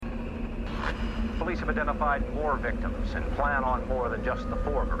Police have identified more victims and plan on more than just the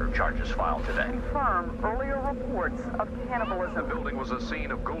 4 murder charges filed today. Confirm earlier reports of cannibalism. The building was a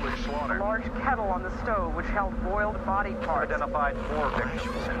scene of ghoulish slaughter. A large kettle on the stove which held boiled body parts. Identified more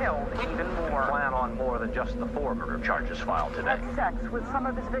victims and killed even more. Plan on more than just the 4 murder charges filed today. Had sex with some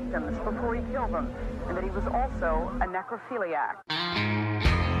of his victims before he killed them, and that he was also a necrophiliac.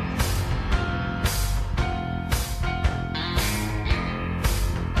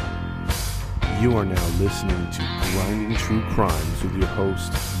 You are now listening to Grinding True Crimes with your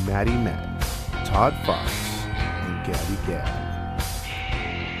hosts, Maddie Matt, Todd Fox, and Gabby Gab.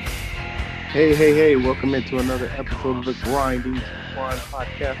 Hey, welcome into another episode of the Grinding True Crimes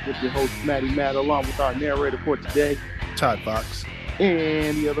podcast with your host, Maddie Matt, along with our narrator for today, Todd Fox.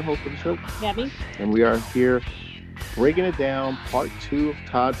 And the other host of the show, Gabby. And we are here breaking it down, part 2 of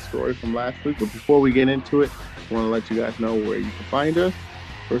Todd's story from last week. But before we get into it, I want to let you guys know where you can find us.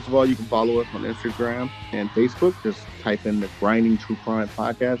 First of all, you can follow us on Instagram and Facebook. Just type in the Grinding True Crime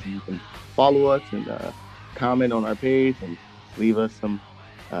Podcast, and you can follow us and comment on our page and leave us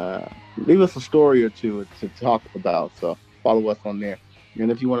a story or two to talk about. So follow us on there.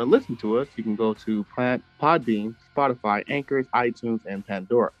 And if you want to listen to us, you can go to Podbean, Spotify, Anchor, iTunes, and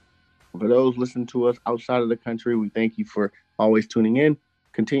Pandora. For those listening to us outside of the country, we thank you for always tuning in.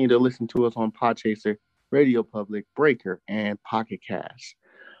 Continue to listen to us on Podchaser, Radio Public, Breaker, and Pocket Cast.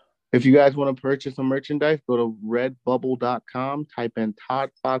 If you guys want to purchase some merchandise, go to redbubble.com, type in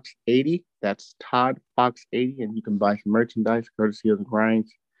ToddFox80. That's ToddFox80, and you can buy some merchandise courtesy of the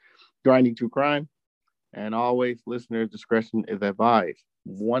Grinding True Crime. And always, listener discretion is advised.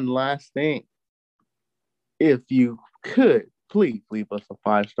 One last thing. If you could, please leave us a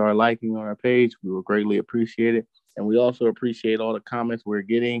 5-star liking on our page. We will greatly appreciate it. And we also appreciate all the comments we're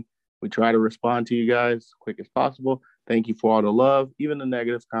getting. We try to respond to you guys as quick as possible. Thank you for all the love, even the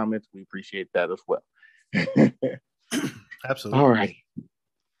negative comments. We appreciate that as well. Absolutely. All right.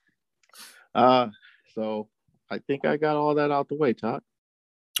 So I think I got all that out the way, Todd.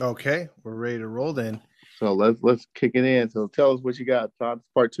 Okay, we're ready to roll then. So let's kick it in. So tell us what you got, Todd. It's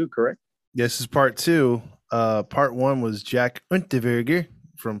part 2, correct? This is part 2. Part 1 was Jack Unterweger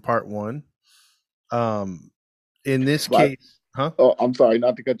from part 1. In this case, huh? Oh, I'm sorry,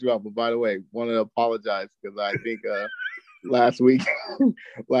 not to cut you off, but by the way, wanted to apologize because I think last week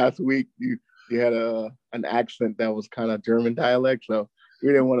you had an accent that was kind of German dialect, so we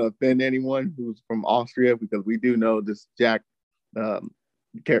didn't want to offend anyone who's from Austria because we do know this Jack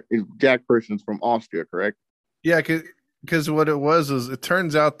person's from Austria, correct? Yeah, because what it was is it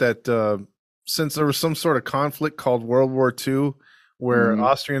turns out that since there was some sort of conflict called World War II, where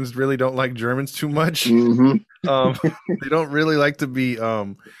Austrians really don't like Germans too much. They don't really like to be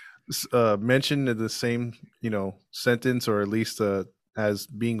mentioned in the same, sentence, or at least as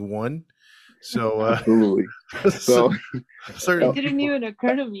being one. So absolutely. So it didn't even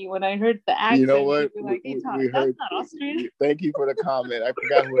occur to me when I heard the accent. You know what? Like, hey, Todd, that's not Austrian. Thank you for the comment. I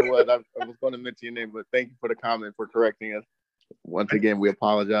forgot who it was. I was going to mention your name, but thank you for the comment, for correcting us. Once again, we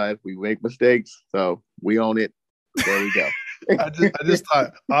apologize. We make mistakes, so we own it. There we go. I just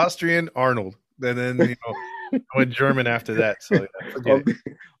thought Austrian Arnold, and then I went German after that. So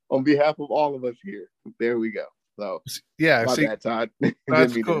on behalf of all of us here, there we go. So yeah, my bad, Todd.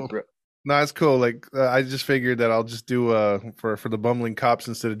 That's cool. No, it's cool. Like I just figured that I'll just do for the bumbling cops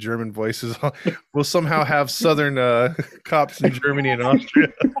instead of German voices. We'll somehow have Southern cops in Germany and Austria.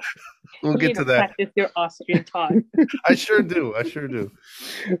 We'll get to that. Practice your Austrian talk. I sure do. All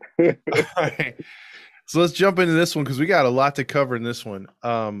right. So let's jump into this one because we got a lot to cover in this one.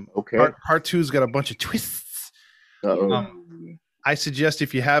 Okay. Part 2's got a bunch of twists. I suggest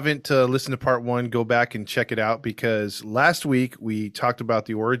if you haven't listened to part 1, go back and check it out, because last week we talked about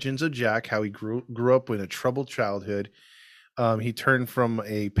the origins of Jack, how he grew up in a troubled childhood. He turned from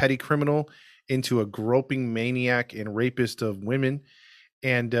a petty criminal into a groping maniac and rapist of women,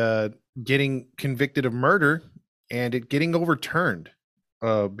 and getting convicted of murder and it getting overturned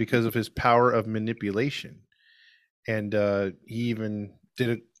because of his power of manipulation. And he even did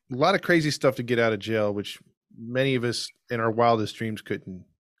a lot of crazy stuff to get out of jail, which many of us in our wildest dreams couldn't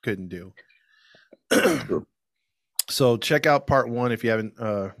do. So check out part 1 if you haven't,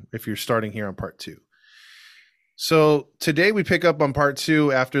 if you're starting here on part 2. So today we pick up on part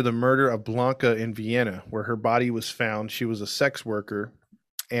 2 after the murder of Blanca in Vienna, where her body was found. She was a sex worker.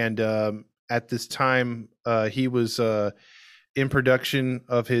 And at this time, he was in production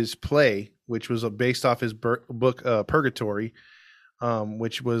of his play, which was based off his book, Purgatory,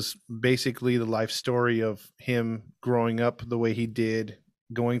 which was basically the life story of him growing up the way he did,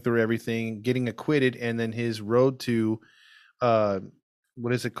 going through everything, getting acquitted, and then his road to,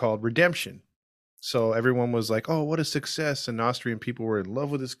 what is it called? Redemption. So everyone was like, "Oh, what a success!" And Austrian people were in love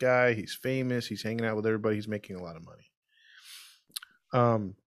with this guy. He's famous. He's hanging out with everybody. He's making a lot of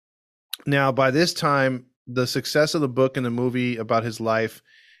money. Now, by this time, the success of the book and the movie about his life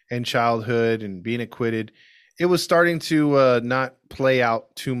and childhood and being acquitted, it was starting to not play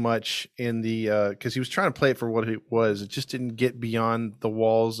out too much in the because he was trying to play it for what it was. It just didn't get beyond the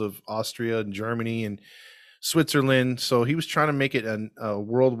walls of Austria and Germany and Switzerland. So he was trying to make it a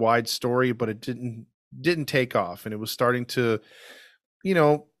worldwide story, but it didn't take off, and it was starting to,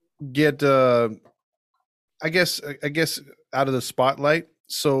 get I guess out of the spotlight.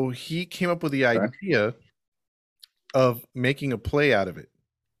 So he came up with the idea of making a play out of it.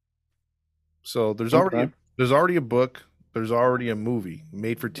 So there's already a book, there's already a movie,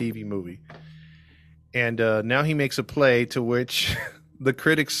 made for TV movie, and now he makes a play to which the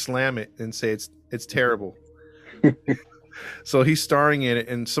critics slam it and say it's terrible. So he's starring in it,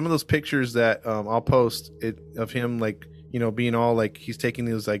 and some of those pictures that I'll post of him, like, being all like he's taking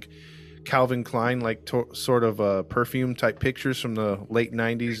these like Calvin Klein like sort of perfume type pictures from the late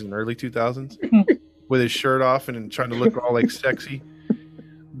 90s and early 2000s with his shirt off and trying to look all like sexy.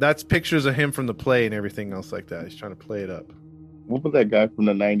 That's pictures of him from the play and everything else like that. He's trying to play it up. What was that guy from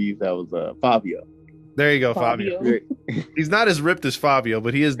the 90s that was Fabio? There you go, Fabio. He's not as ripped as Fabio,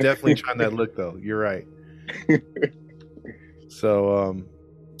 but he is definitely trying that look, though. You're right. So,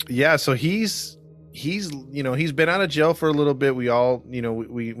 so he's been out of jail for a little bit. We all,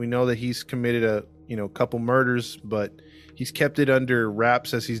 we know that he's committed a couple murders, but he's kept it under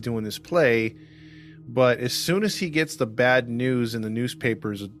wraps as he's doing this play. But as soon as he gets the bad news in the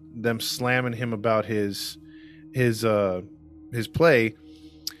newspapers, them slamming him about his play,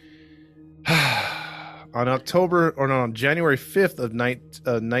 on January 5th of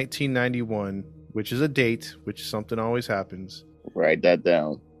 1991, which is a date, which something always happens. Write that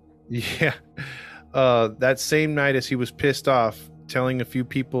down. Yeah. That same night, as he was pissed off, telling a few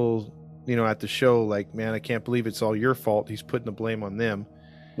people, at the show, like, man, I can't believe it's all your fault. He's putting the blame on them.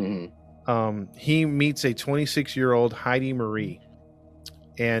 Mm-hmm. He meets a 26-year-old Heidi Marie,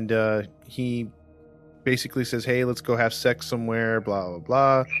 and he basically says, hey, let's go have sex somewhere, blah, blah,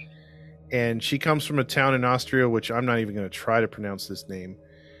 blah. And she comes from a town in Austria, which I'm not even going to try to pronounce this name.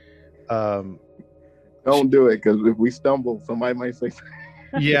 Don't do it, because if we stumble, somebody might say something.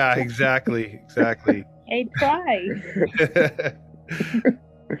 Yeah, exactly. Hey, try.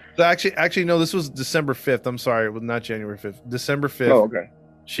 So actually, no, this was December 5th. I'm sorry, it was not January 5th. December 5th. Oh, okay.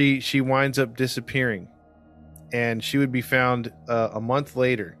 She winds up disappearing, and she would be found a month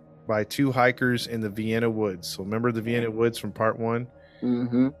later by two hikers in the Vienna Woods. So remember the Vienna Woods from part 1?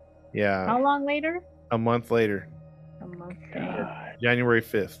 Mm-hmm. Yeah. How long later? A month later. January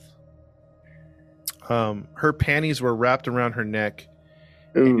 5th. Her panties were wrapped around her neck.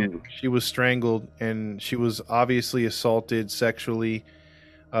 And she was strangled, and she was obviously assaulted sexually.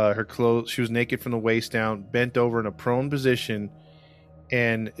 Her clothes, she was naked from the waist down, bent over in a prone position,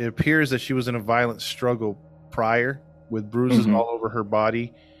 and it appears that she was in a violent struggle prior, with bruises all over her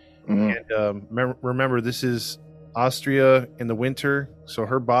body. And remember, this is Austria in the winter, so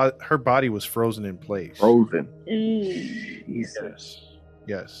her body was frozen in place. Frozen. Jesus.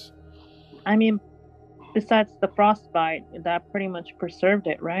 Yes. I mean, besides the frostbite, that pretty much preserved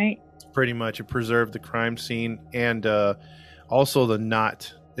it, right? Pretty much. It preserved the crime scene, and also the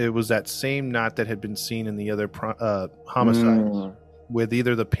knot. It was that same knot that had been seen in the other homicides, with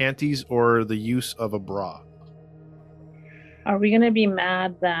either the panties or the use of a bra. Are we going to be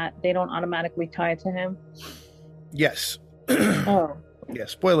mad that they don't automatically tie it to him? Yes. Oh. Yeah,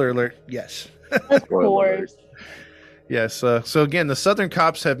 spoiler alert. Yes. Of course. Yes. So again, the Southern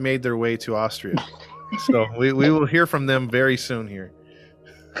cops have made their way to Austria. So we will hear from them very soon here.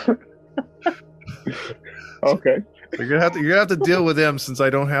 Okay. You're gonna have to deal with them, since I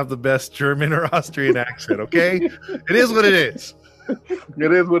don't have the best German or Austrian accent. Okay, it is what it is.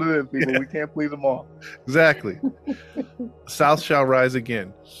 It is what it is, people. We can't please them all. Exactly. South shall rise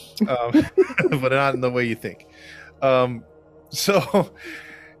again, but not in the way you think. So,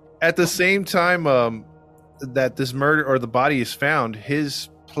 at the same time that this murder or the body is found, his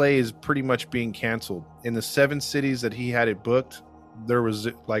play is pretty much being canceled. In the 7 cities that he had it booked, there was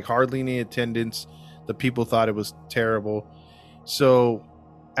like hardly any attendance. The people thought it was terrible. So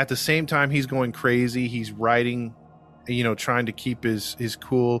at the same time, he's going crazy. He's writing, trying to keep his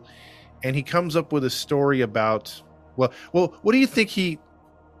cool. And he comes up with a story about, well, what do you think he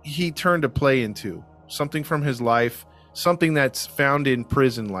turned a play into? Something from his life, something that's found in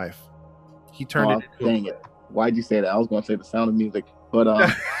prison life. He turned it into. Dang it. Why'd you say that? I was going to say The Sound of Music, but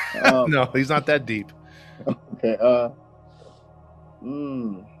no, he's not that deep. Okay.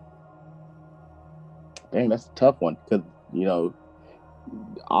 Dang, that's a tough one because you know,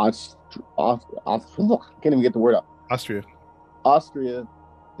 I can't even get the word out. Austria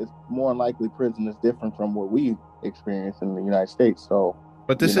is more likely prison is different from what we experience in the United States. So,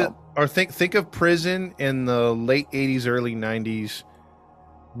 but this is, or think of prison in the late 80s, early 90s.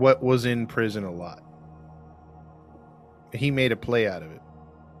 What was in prison a lot? He made a play out of it.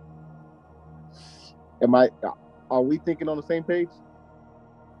 Are we thinking on the same page?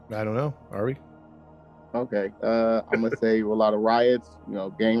 I don't know. Are we? Okay. I'm gonna say a lot of riots. You know,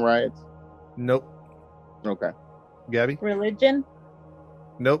 gang riots. Nope. Okay. Gabby? Religion?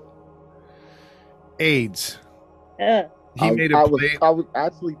 Nope. AIDS. He made a play. I was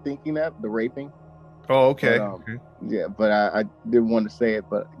actually thinking that the raping. Oh, okay. But, okay. Yeah, but I didn't want to say it.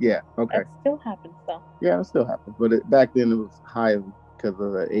 But yeah, okay. That still happens, though. Yeah, it still happens. But back then it was high because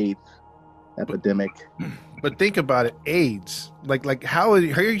of the AIDS epidemic. But think about it, AIDS. Like how are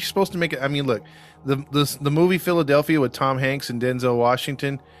you supposed to make it? I mean, look, the movie Philadelphia with Tom Hanks and Denzel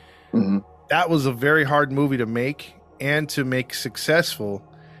Washington. Mm-hmm. That was a very hard movie to make and to make successful.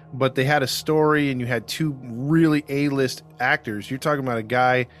 But they had a story, and you had two really A-list actors. You're talking about a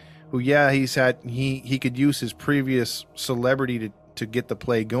guy who, yeah, he could use his previous celebrity to get the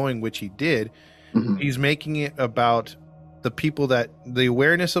play going, which he did. Mm-hmm. He's making it about the people the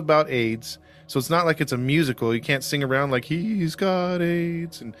awareness about AIDS. So it's not like it's a musical. You can't sing around like he's got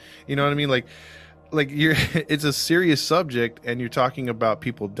AIDS, and you know what I mean? Like it's a serious subject, and you're talking about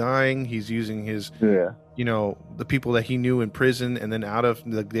people dying. He's using his, you know, the people that he knew in prison, and then out of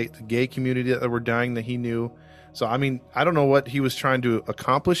the gay community that were dying that he knew. So I mean, I don't know what he was trying to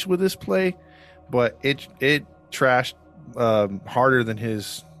accomplish with this play, but it trashed harder than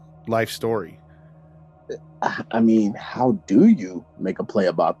his life story. I mean, how do you make a play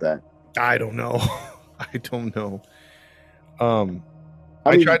about that? I don't know. I don't know. I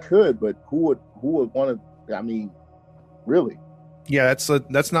mean, you could, but who would want to? I mean, really? Yeah,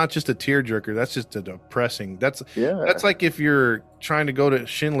 that's not just a tearjerker. That's just a depressing. That's like if you're trying to go to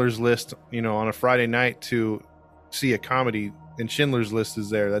Schindler's List, you know, on a Friday night to see a comedy, and Schindler's List is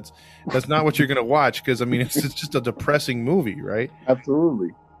there. That's not what you're gonna watch, because I mean, it's just a depressing movie, right?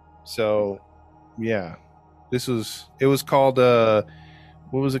 Absolutely. So, yeah, it was called.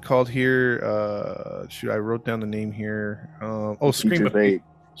 What was it called here? I wrote down the name here. Scream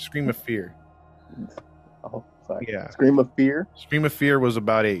of Fear. Oh, sorry. Yeah. Scream of Fear? Scream of Fear was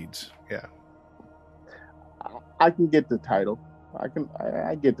about AIDS. Yeah. I can get the title. I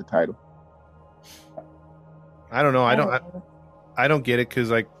get the title. I don't know. I don't get it,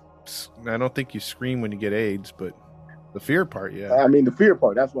 because I don't think you scream when you get AIDS, but the fear part, yeah. I mean, the fear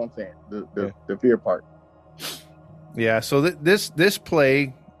part. That's what I'm saying. The fear part. Yeah, so this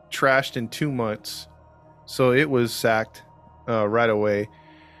play trashed in 2 months, so it was sacked right away.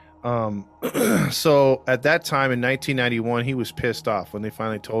 So at that time in 1991, he was pissed off when they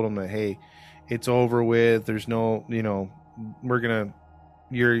finally told him that, hey, it's over with. There's no, you know,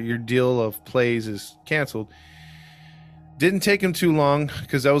 your deal of plays is canceled. Didn't take him too long,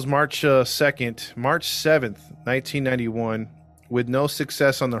 because that was March 7th, 1991, with no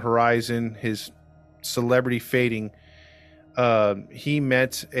success on the horizon, his celebrity fading. He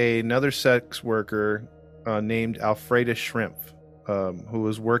met another sex worker named Alfreda Schrempf, who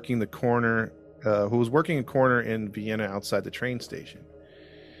was working a corner in Vienna outside the train station.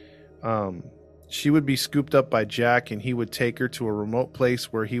 She would be scooped up by Jack, and he would take her to a remote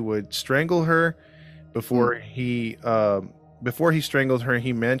place where he would strangle her. Before he strangled her,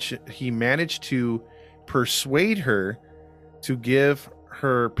 he managed to persuade her to give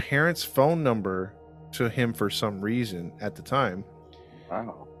her parents' phone number to him for some reason at the time.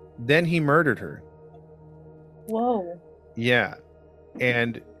 Wow. Then he murdered her. Whoa. Yeah.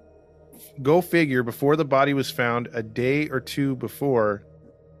 And go figure, before the body was found, a day or two before,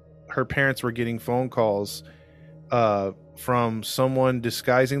 her parents were getting phone calls from someone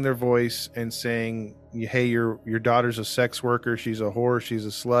disguising their voice and saying, hey, your daughter's a sex worker, she's a whore, she's a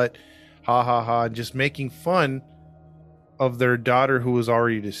slut, ha ha ha, and just making fun of their daughter who was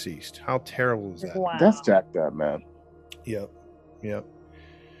already deceased. How terrible is that? Wow. That's jacked up, man. Yep.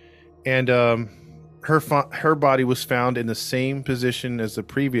 And her body was found in the same position as the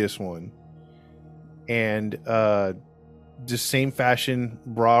previous one, and the same fashion,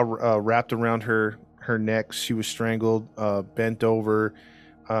 bra wrapped around her neck. She was strangled, bent over,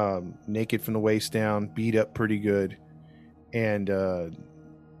 naked from the waist down, beat up pretty good. And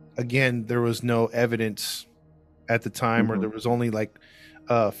again, there was no evidence at the time, or there was only like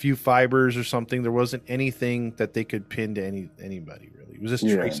a few fibers or something. There wasn't anything that they could pin to anybody, really. It was just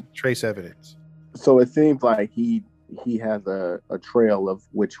trace evidence. So it seems like he he has a trail of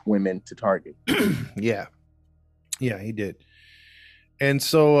which women to target. Yeah, he did. And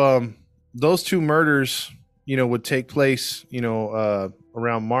so those two murders, would take place,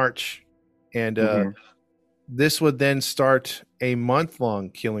 around March, and this would then start a month-long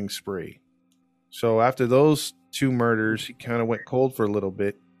killing spree. So after those two murders, he kind of went cold for a little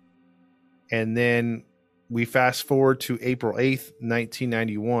bit, and then we fast forward to April 8th,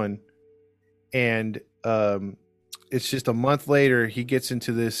 1991, and it's just a month later, he gets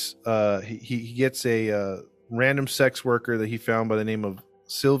into this, he gets a random sex worker that he found by the name of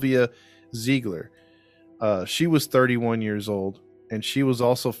Sylvia Ziegler. She was 31 years old, and she was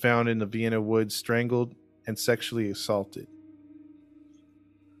also found in the Vienna woods, strangled and sexually assaulted.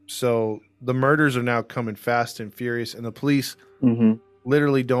 So the murders are now coming fast and furious, and the police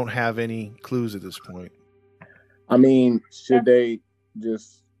literally don't have any clues at this point. I mean, should they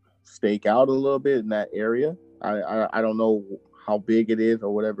just stake out a little bit in that area? I don't know how big it is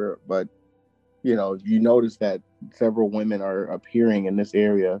or whatever, but you notice that several women are appearing in this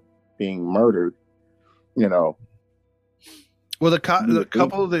area being murdered. Well, the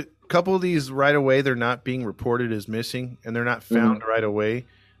couple of these right away, they're not being reported as missing, and they're not found right away.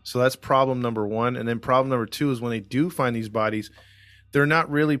 So that's problem number one. And then problem number two is when they do find these bodies, they're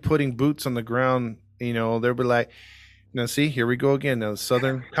not really putting boots on the ground. They'll be like, see, here we go again. Now the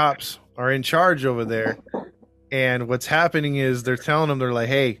Southern cops are in charge over there. And what's happening is they're telling them, they're like,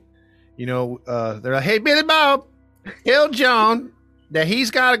 hey, they're like, hey, Billy Bob, tell John that he's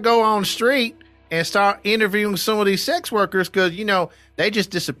got to go on the street and start interviewing some of these sex workers because, they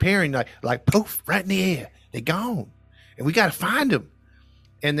just disappearing like poof, right in the air. They're gone. And we got to find them.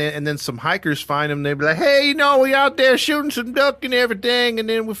 And then some hikers find them. They be like, hey, we out there shooting some duck and everything. And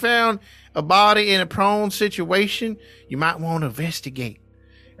then we found a body in a prone situation. You might want to investigate.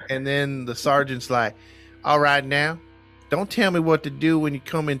 And then the sergeant's like, all right now, don't tell me what to do when you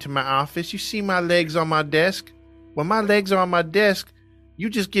come into my office. You see my legs on my desk? When my legs are on my desk, you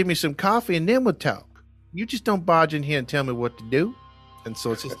just give me some coffee and then we'll talk. You just don't barge in here and tell me what to do. And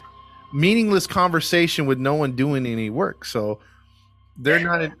so it's just meaningless conversation with no one doing any work. So they're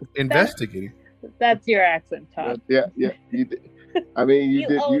not investigating. That's your accent, Todd. Yeah. You did. I mean, you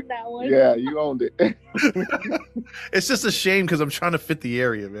owned that one. Yeah, you owned it. It's just a shame because I'm trying to fit the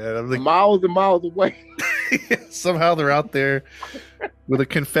area, man. I'm like, miles and miles away. Somehow they're out there with a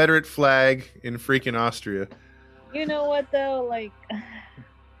Confederate flag in freaking Austria. You know what, though? Like,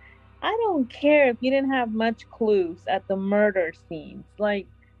 I don't care if you didn't have much clues at the murder scenes. Like,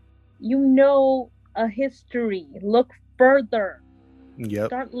 a history. Look further. Yep.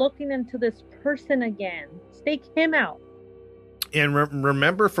 Start looking into this person again. Stake him out. And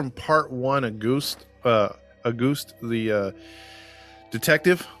remember from part one, Auguste, the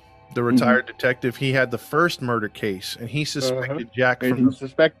detective, the retired detective, he had the first murder case, and he suspected Jack from. He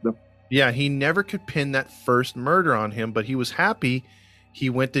suspected him. Yeah, he never could pin that first murder on him, but he was happy he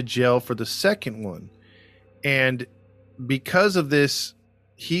went to jail for the second one, and because of this,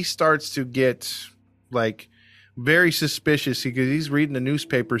 he starts to get very suspicious because he's reading the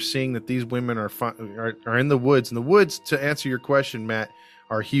newspaper, seeing that these women are in the woods. And the woods, to answer your question, Matt,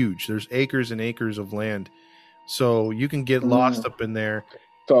 are huge. There's acres and acres of land, so you can get lost up in there.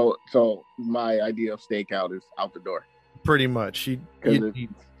 So my idea of stakeout is out the door. Pretty much, because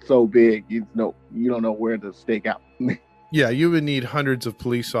it's so big, you don't know where to stake out. Yeah, you would need hundreds of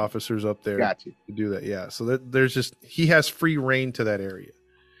police officers up there to do that. Yeah, so he has free reign to that area.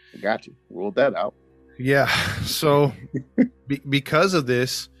 Got you. Ruled that out. Yeah, so because of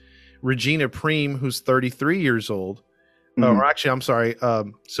this, Regina Preem, who's 33 years old, or actually, I'm sorry,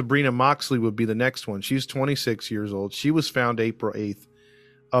 Sabrina Moxley would be the next one. She's 26 years old. She was found April 8th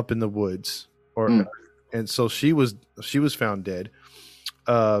up in the woods, and so she was found dead.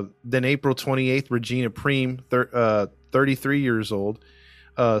 Then April 28th, Regina Preem, 33 years old,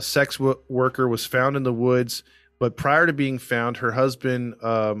 sex worker, was found in the woods. But prior to being found, her husband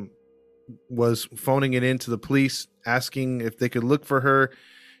was phoning it in to the police, asking if they could look for her.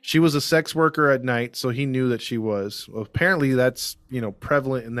 She was a sex worker at night, so he knew that she was. Well, apparently, that's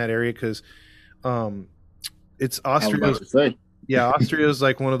prevalent in that area because it's Austria. Yeah, Austria is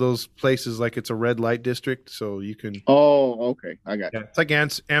like one of those places, like it's a red light district, so you can. Oh, okay, I got you. It's like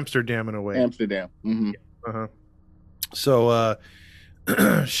Amsterdam in a way. Amsterdam. Mm-hmm. Yeah. So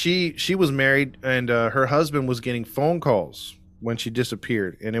she was married, and her husband was getting phone calls when she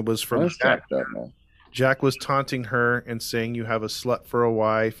disappeared, and it was from Jack. Jack was taunting her and saying, "You have a slut for a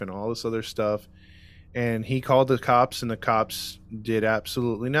wife," and all this other stuff. And he called the cops, and the cops did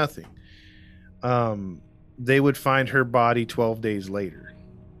absolutely nothing. They would find her body 12 days later.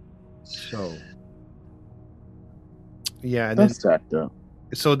 So Yeah, and That's jacked up.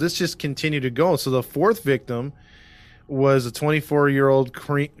 so this just continued to go. So the fourth victim was a 24-year-old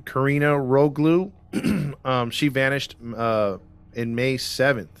Karina Roglu. She vanished in May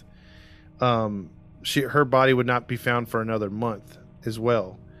 7th. Her body would not be found for another month as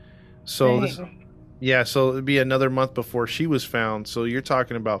well. So so it'd be another month before she was found. So you're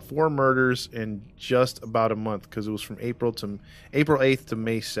talking about 4 murders in just about a month, because it was from April 8th to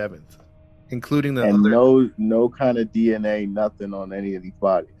May 7th, including the other. No kind of DNA, nothing on any of these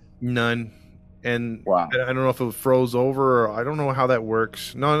bodies. None. And wow. I don't know if it froze over, or I don't know how that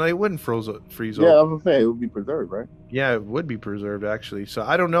works. No, it wouldn't freeze over. Yeah, I was gonna say it would be preserved, right? Yeah, it would be preserved, actually. So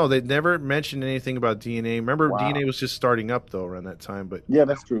I don't know. They never mentioned anything about DNA. Remember, DNA was just starting up though around that time. But yeah,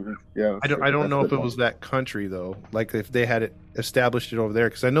 that's true. Yeah, I don't know if it was that country though. Like if they had established it over there,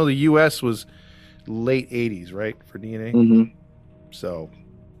 because I know the U.S. was late '80s, right, for DNA. Mm-hmm. So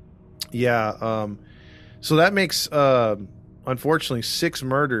yeah, so that makes unfortunately 6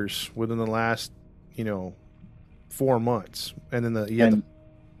 murders within the last 4 months, and then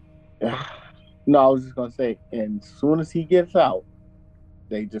no, I was just gonna say, and as soon as he gets out,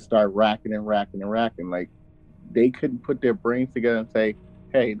 they just start racking. Like they couldn't put their brains together and say,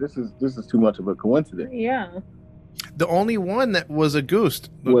 "Hey, this is too much of a coincidence." Yeah. The only one that was a Goose.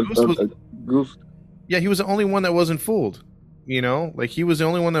 Goose. Yeah, he was the only one that wasn't fooled. Like he was the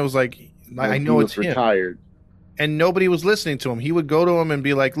only one that was like, I know it's him. Retired. And nobody was listening to him. He would go to him and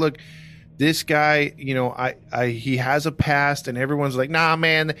be like, "Look, this guy, he has a past," and everyone's like, "Nah,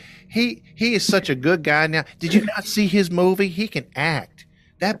 man, he is such a good guy now. Did you not see his movie? He can act.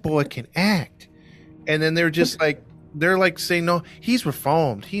 That boy can act." And then they're like saying, "No, he's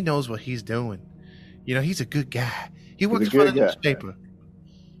reformed. He knows what he's doing. He's a good guy. He works for the newspaper."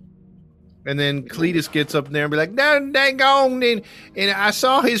 And then Cletus gets up there and be like, "No, dang on, and I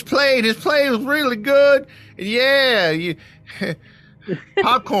saw his play, and his play was really good. And yeah,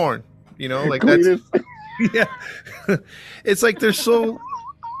 popcorn, like that's yeah." It's like they're so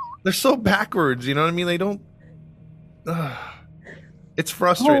backwards, you know what I mean? They don't. It's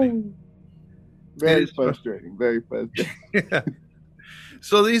frustrating. Very frustrating. Very frustrating. Yeah.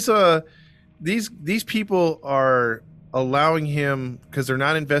 So these people are allowing him, because they're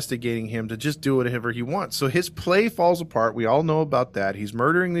not investigating him, to just do whatever he wants. So his play falls apart. We all know about that. He's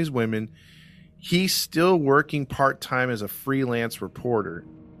murdering these women. He's still working part-time as a freelance reporter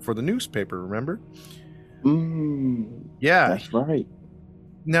for the newspaper, remember? Yeah. That's right.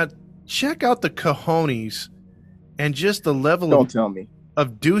 Now, check out the cojones and just the level of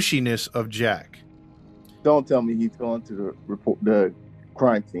douchiness of Jack. Don't tell me he's going to the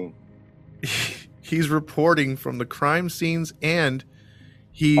crime scene. He's reporting from the crime scenes, and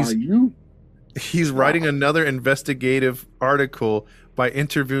he's writing another investigative article by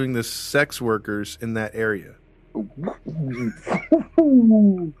interviewing the sex workers in that area.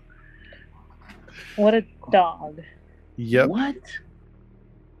 What a dog. Yep.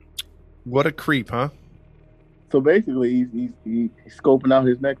 What a creep, huh? So basically, he's scoping out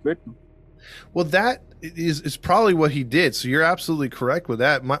his next victim. Well, that is probably what he did. So you're absolutely correct with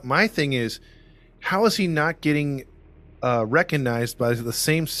that. My thing is, how is he not getting recognized by the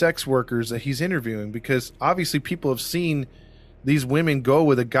same sex workers that he's interviewing? Because obviously people have seen these women go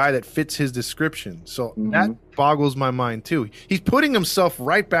with a guy that fits his description. So that boggles my mind too. He's putting himself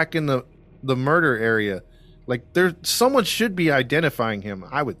right back in the murder area. Like someone should be identifying him,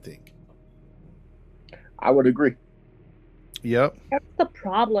 I would think. I would agree. Yep. That's the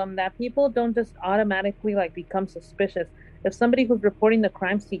problem, that people don't just automatically become suspicious. If somebody who's reporting the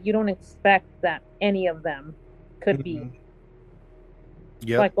crime scene, you don't expect that any of them could be.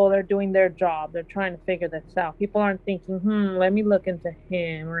 Yep. Like, they're doing their job. They're trying to figure this out. People aren't thinking, let me look into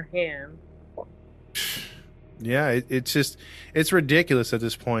him or him. Yeah, it's ridiculous at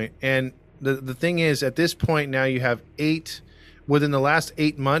this point. And the thing is, at this point now you have within the last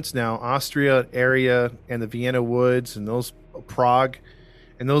 8 months now, Austria area and the Vienna Woods and those Prague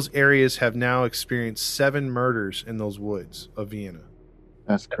and those areas have now experienced 7 murders in those woods of Vienna.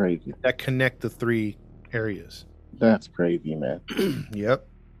 That's crazy. That connect the 3 areas. That's crazy, man. Yep.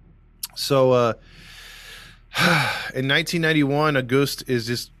 So in 1991, August is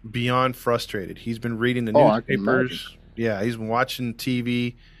just beyond frustrated. He's been reading the newspapers. Yeah, he's been watching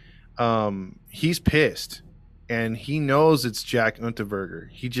TV. He's pissed, and he knows it's Jack Unterberger.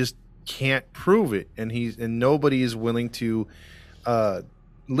 He just can't prove it, and nobody is willing to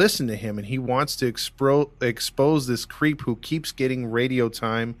listen to him, and he wants to expose this creep who keeps getting radio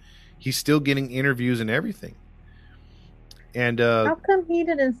time. He's still getting interviews and everything. And how come he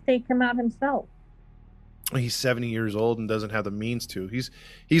didn't stake him out himself? he's 70 years old and doesn't have the means to.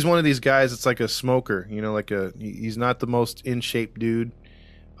 He's one of these guys that's like a smoker, he's not the most in shape dude.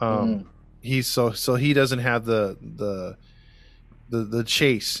 He's so he doesn't have the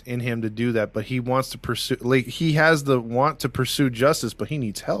chase in him to do that, but he wants to pursue, like, he has the want to pursue justice, but he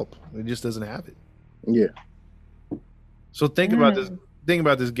needs help. He just doesn't have it. Yeah. So think about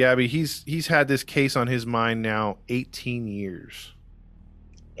this, Gabby. He's had this case on his mind now 18 years.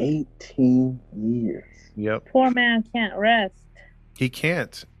 18 years. Yep. Poor man can't rest. He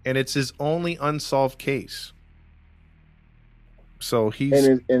can't, and it's his only unsolved case. So he's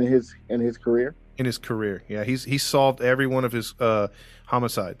in his career. In his career, yeah, he's solved every one of his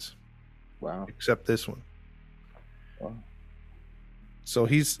homicides. Wow. Except this one. Wow. So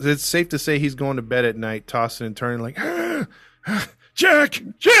it's safe to say he's going to bed at night, tossing and turning like, Jack,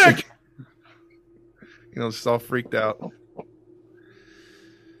 just all freaked out.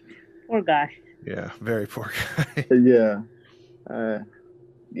 Poor guy. Yeah, very poor guy. Yeah.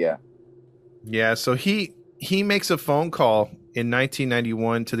 Yeah. Yeah, so he makes a phone call in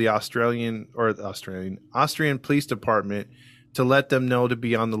 1991 to the Austrian Police Department to let them know to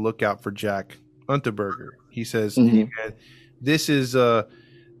be on the lookout for Jack Unterberger. He says, "Hey, man, this is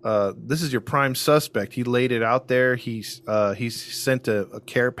your prime suspect." He laid it out there. He's sent a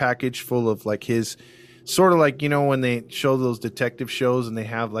care package full of like his sort of like, when they show those detective shows and they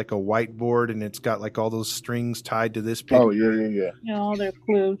have like a whiteboard and it's got like all those strings tied to this picture. Oh yeah. All their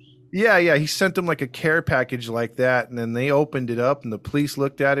clues. Yeah. He sent them like a care package like that, and then they opened it up, and the police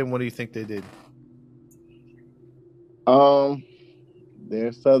looked at it. And what do you think they did?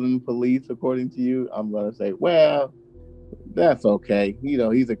 They're Southern police, according to you. I'm gonna say, well, that's okay.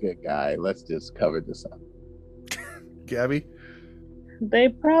 He's a good guy. Let's just cover this up. Gabby? They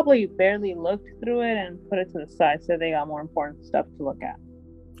probably barely looked through it and put it to the side, so they got more important stuff to look at.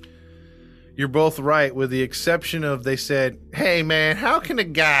 You're both right, with the exception of they said, "Hey man, how can a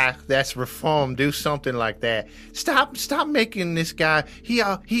guy that's reformed do something like that? Stop making this guy.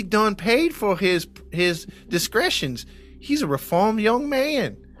 He done paid for his discretions. He's a reformed young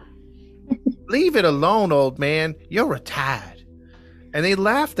man. Leave it alone, old man. You're retired." And they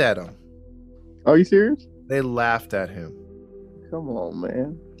laughed at him. Are you serious? They laughed at him. Come on,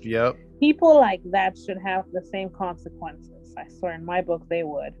 man. Yep. People like that should have the same consequences. I swear, in my book, they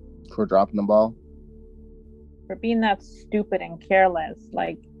would. For dropping the ball? For being that stupid and careless.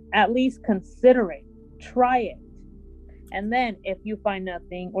 Like, at least consider it. Try it. And then, if you find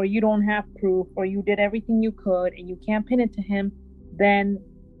nothing, or you don't have proof, or you did everything you could, and you can't pin it to him, then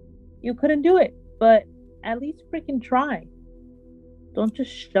you couldn't do it. But at least freaking try. Don't just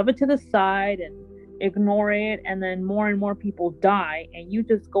shove it to the side and ignore it, and then more and more people die, and you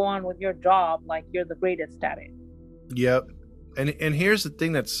just go on with your job like you're the greatest at it. Yep. And here's the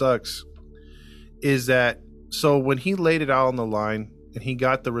thing that sucks is that, so when he laid it out on the line and he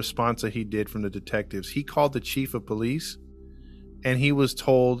got the response that he did from the detectives, he called the chief of police, and he was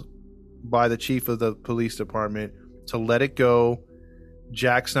told by the chief of the police department to let it go.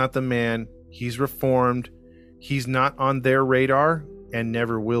 Jack's not the man. He's reformed. He's not on their radar and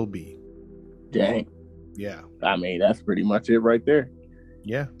never will be. Dang. Yeah. I mean, that's pretty much it right there.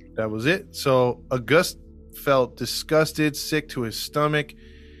 Yeah, that was it. So Auguste felt disgusted, sick to his stomach.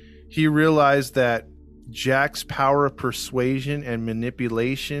 He realized that Jack's power of persuasion and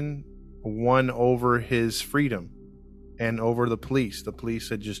manipulation won over his freedom and over the police. The police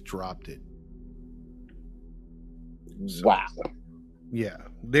had just dropped it. So, wow. Yeah.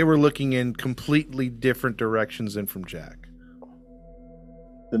 They were looking in completely different directions than from Jack.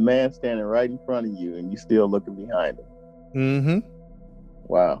 The man standing right in front of you and you still looking behind him. Mm-hmm.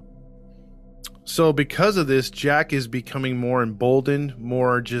 Wow. So because of this, Jack is becoming more emboldened,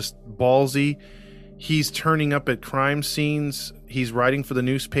 more just ballsy. He's turning up at crime scenes. He's writing for the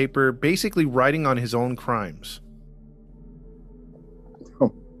newspaper, basically writing on his own crimes.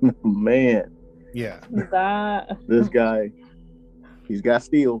 Oh, man. Yeah. This guy, he's got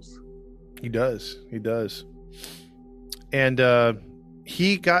steals. He does. And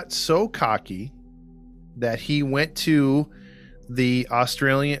he got so cocky that he went to the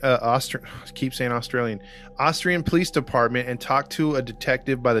Austrian police department and talked to a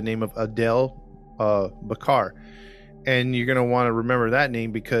detective by the name of Adel Bakar. And you're going to want to remember that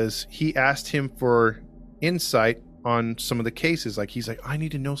name because he asked him for insight on some of the cases. Like, he's like, I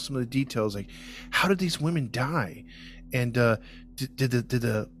need to know some of the details. Like, how did these women die? And did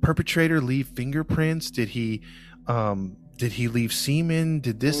the perpetrator leave fingerprints? Did he leave semen?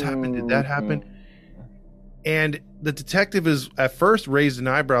 Did this happen? Did that happen? And the detective is at first raised an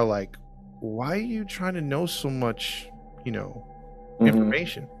eyebrow, like, why are you trying to know so much,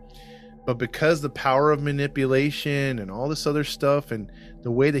 information? But because the power of manipulation and all this other stuff and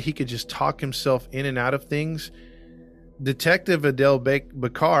the way that he could just talk himself in and out of things, Detective Adele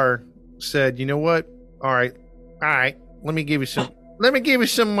Bakar said, "You know what? All right. Let me give you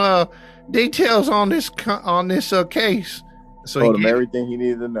some details on this case." So told him everything he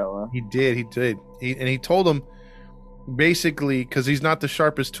needed to know. Huh? He did. He told him basically, because he's not the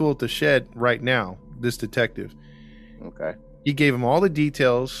sharpest tool at the shed right now, this detective. Okay. He gave him all the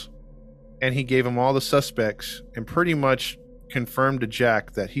details, and he gave him all the suspects, and pretty much confirmed to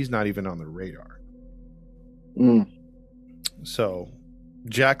Jack that he's not even on the radar. So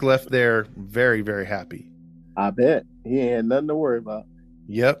Jack left there very, very happy. I bet. He had nothing to worry about.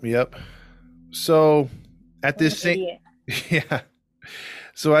 Yep. So at this same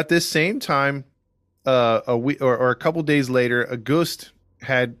So at this same time, a week or a couple days later, Auguste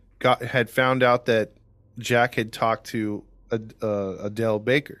had found out that Jack had talked to Adele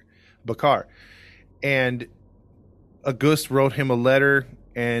Bakar, and Auguste wrote him a letter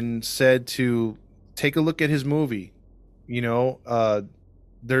and said to take a look at his movie.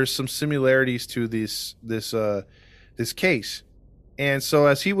 There's some similarities to this case. And so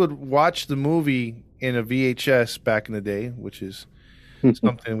as he would watch the movie in a VHS back in the day, which is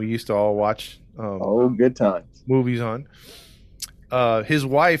something we used to all watch good times movies on, his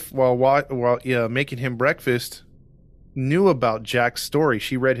wife, while making him breakfast, knew about Jack's story.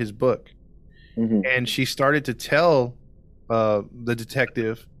 She read his book, and she started to tell the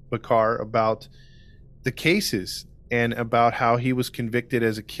detective Bakar about the cases and about how he was convicted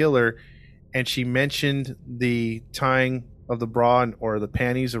as a killer. And she mentioned the tying of the bra or the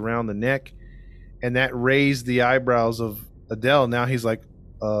panties around the neck, and that raised the eyebrows of Adele. Now he's like,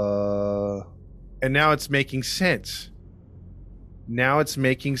 and now it's making sense. Now it's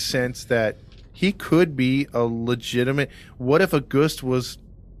making sense that he could be a legitimate. What if Auguste was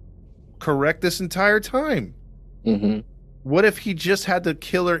correct this entire time? What if he just had the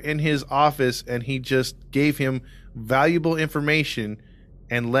killer in his office and he just gave him valuable information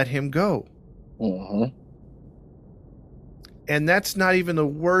and let him go? And that's not even the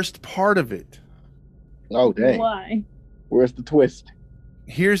worst part of it. Oh, dang. Why? Where's the twist?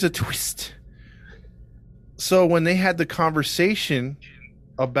 Here's a twist. So when they had the conversation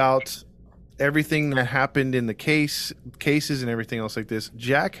about everything that happened in the cases and everything else like this,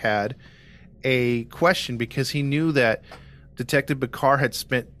 Jack had a question because he knew that Detective Bakar had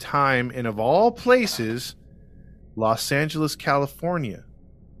spent time in, of all places, Los Angeles, California.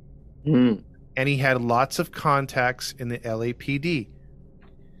 And he had lots of contacts in the LAPD.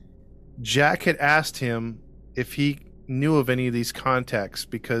 Jack had asked him if he knew of any of these contacts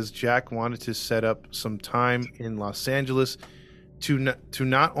because Jack wanted to set up some time in Los Angeles to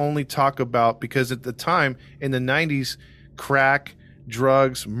not only talk about, because at the time in the 90s, crack,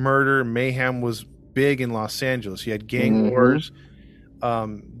 drugs, murder, mayhem was big in Los Angeles. You had gang wars.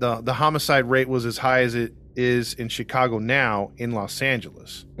 The homicide rate was as high as it is in Chicago now in Los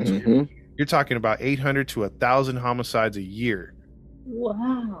Angeles. So you're talking about 800 to 1,000 homicides a year.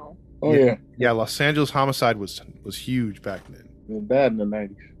 Wow. Oh yeah. Yeah, Los Angeles homicide was huge back then. It was bad in the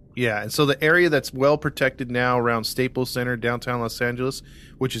 90s. Yeah, and so the area that's well protected now around Staples Center, downtown Los Angeles,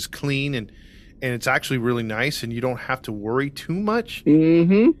 which is clean and it's actually really nice, and you don't have to worry too much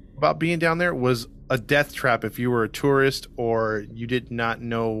about being down there, was a death trap if you were a tourist or you did not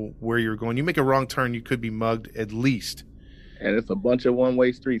know where you were going. You make a wrong turn, you could be mugged at least. And it's a bunch of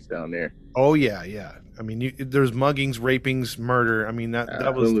one-way streets down there. Oh yeah. I mean, there's muggings, rapings, murder. I mean,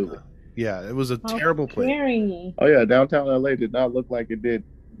 that was it was a terrible place. Oh yeah, downtown LA did not look like it did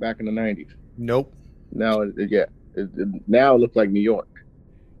back in the 90s. Nope. Now now it looks like New York.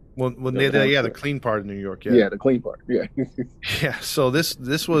 Well, the clean part of New York. Yeah, the clean part. Yeah. Yeah. So this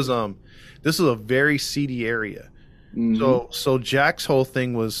was a very seedy area. So Jack's whole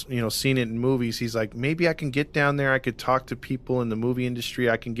thing was, seeing it in movies. He's like, maybe I can get down there. I could talk to people in the movie industry.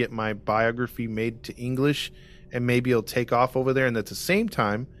 I can get my biography made to English, and maybe it'll take off over there. And at the same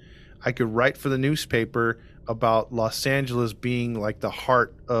time, I could write for the newspaper about Los Angeles being like the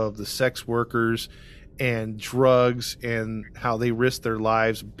heart of the sex workers and drugs and how they risk their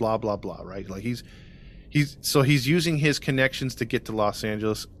lives, blah, blah, blah, right? Like he's using his connections to get to Los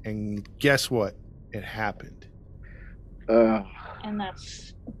Angeles, and guess what? It happened. And that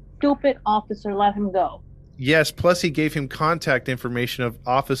stupid officer let him go. Yes, plus he gave him contact information of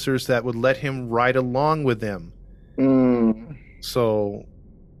officers that would let him ride along with them. So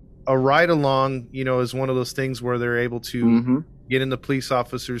a ride along, is one of those things where they're able to get in the police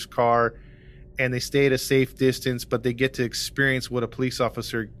officer's car and they stay at a safe distance, but they get to experience what a police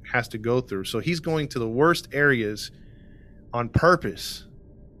officer has to go through. So he's going to the worst areas on purpose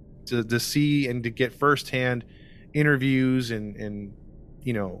to see and to get firsthand interviews and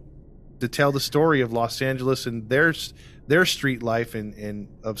you know, to tell the story of Los Angeles and their street life and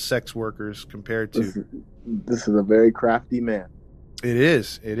of sex workers compared to. This is a very crafty man. It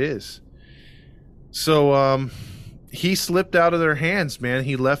is. So he slipped out of their hands, man.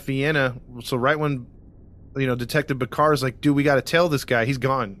 He left Vienna. So right when, you know, Detective Bacar's like, dude, we got to tell this guy he's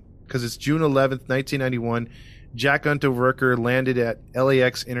gone, because it's June 11th, 1991. Jack Unterweger landed at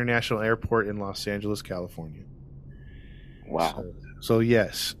LAX International Airport in Los Angeles, California. Wow. So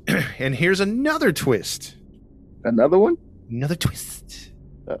yes. And here's another twist. Another one? Another twist.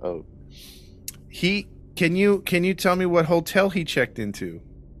 Uh-oh. Can you tell me what hotel he checked into?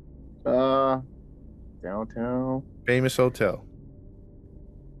 Downtown. Famous hotel.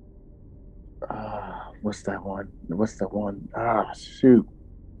 What's that one? Shoot.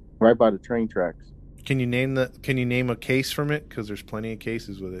 Right by the train tracks. Can you name a case from it? Because there's plenty of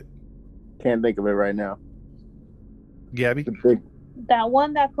cases with it. Can't think of it right now. Gabby? That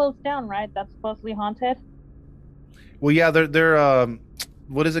one that closed down, right? That's supposedly haunted. Well, yeah, they're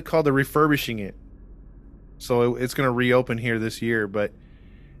what is it called? They're refurbishing it, so it's going to reopen here this year. But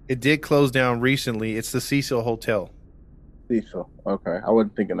it did close down recently. It's the Cecil Hotel. Cecil. Okay, I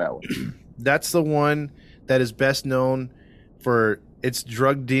wasn't thinking that one. That's the one that is best known for its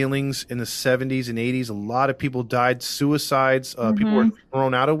drug dealings in the 70s and 80s. A lot of people died, suicides. People were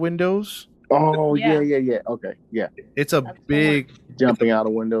thrown out of windows. Oh, yeah. Okay, yeah. It's a big jumping out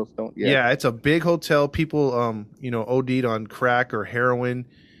of windows. Yeah, it's a big hotel. People, you know, OD'd on crack or heroin.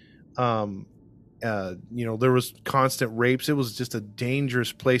 You know, there was constant rapes. It was just a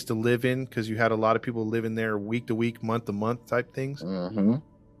dangerous place to live in because you had a lot of people living there week to week, month to month type things. Mm-hmm.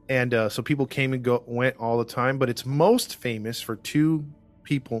 And so people came and went all the time. But it's most famous for two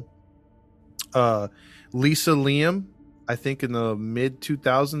people. Lisa Liam, I think in the mid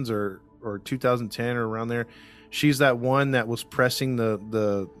 2000s or 2010 or around there. She's that one that was pressing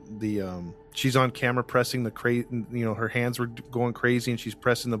the she's on camera pressing the you know, her hands were going crazy and she's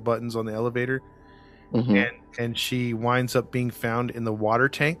pressing the buttons on the elevator. Mm-hmm. And she winds up being found in the water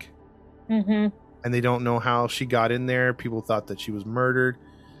tank. Mm-hmm. And they don't know how she got in there. People thought that she was murdered.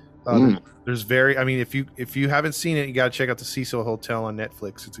 There's I mean, if you haven't seen it, you got to check out the Cecil Hotel on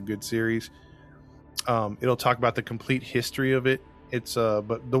Netflix. It's a good series. It'll talk about the complete history of it. It's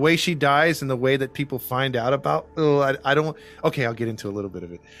but the way she dies and the way that people find out about, I don't. Okay, I'll get into a little bit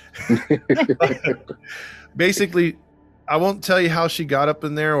of it. Basically, I won't tell you how she got up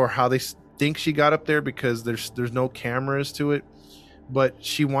in there or how they think she got up there because there's no cameras to it. But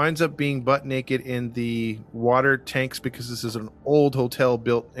she winds up being butt naked in the water tanks because this is an old hotel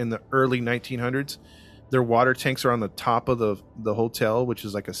built in the early 1900s. Their water tanks are on the top of the hotel, which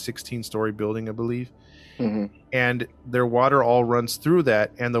is like a 16-story building, I believe. Mm-hmm. And their water all runs through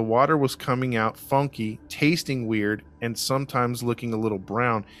that, and the water was coming out funky, tasting weird, and sometimes looking a little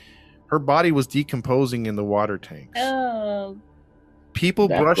brown. Her body was decomposing in the water tanks. Oh. People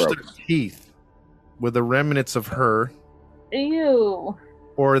brushed their teeth with the remnants of her. Ew.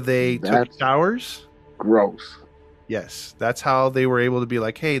 Or they took showers. Gross. Yes, that's how they were able to be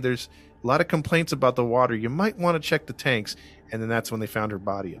like, hey, there's a lot of complaints about the water. You might want to check the tanks. And then that's when they found her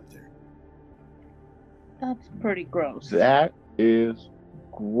body up there. That's pretty gross. That is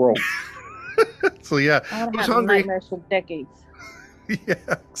gross. So yeah, I was hungry. Nightmares for decades.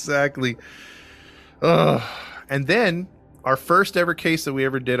 Yeah, exactly. And then our first ever case that we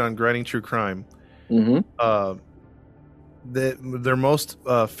ever did on Grinding True Crime. Mm-hmm. Their most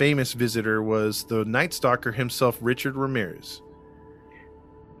famous visitor was the Night Stalker himself, Richard Ramirez.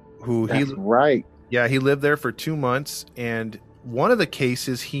 Right. Yeah, he lived there for 2 months, and one of the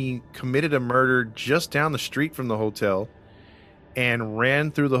cases, he committed a murder just down the street from the hotel and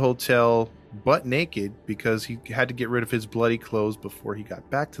ran through the hotel butt naked because he had to get rid of his bloody clothes before he got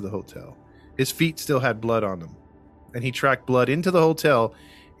back to the hotel. His feet still had blood on them, and he tracked blood into the hotel,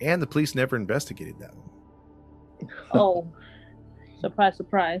 and the police never investigated that one. Oh, surprise,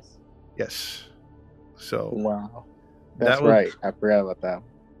 surprise. Yes. So. Wow. That's right. I forgot about that.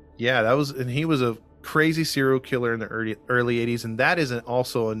 Yeah, and he was a crazy serial killer in the early 80s, and that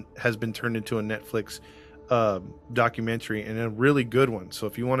has been turned into a Netflix documentary, and a really good one. So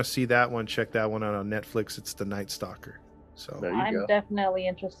if you want to see that one, check that one out on Netflix. It's The Night Stalker. So I'm definitely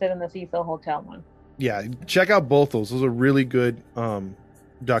interested in the Cecil Hotel one. Yeah, check out both those. Those are really good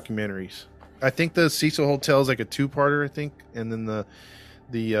documentaries. I think the Cecil Hotel is like a 2-parter, I think, and then the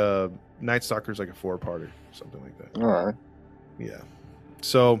Night Stalker is like a 4-parter, something like that. All right. Yeah.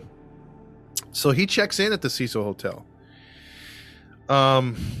 So he checks in at the Cecil Hotel.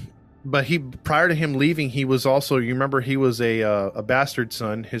 But prior to him leaving, he was also, you remember, he was a bastard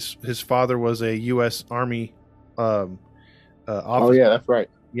son. His father was a U.S. Army officer. Oh yeah, that's right.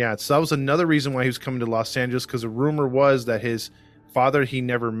 Yeah, so that was another reason why he was coming to Los Angeles, because the rumor was that his father he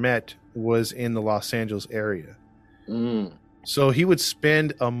never met was in the Los Angeles area. So he would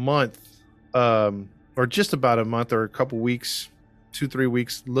spend a month, or just about a month, or a couple weeks, 2-3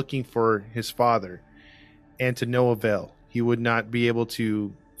 weeks, looking for his father, and to no avail. He would not be able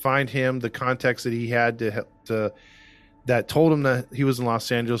to find him. The contacts that he had to that told him that he was in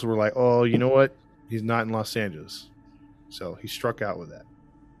Los Angeles were like, oh, you know what? He's not in Los Angeles. So he struck out with that.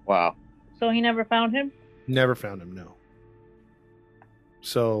 Wow. So he never found him? Never found him, no.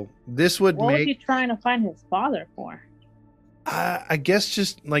 So this would What was he trying to find his father for? I guess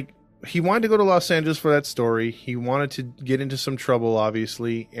just like he wanted to go to Los Angeles for that story. He wanted to get into some trouble,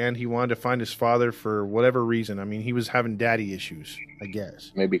 obviously, and he wanted to find his father for whatever reason. I mean, he was having daddy issues, I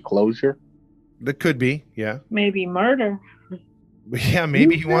guess. Maybe closure? That could be, yeah. Maybe murder. Yeah,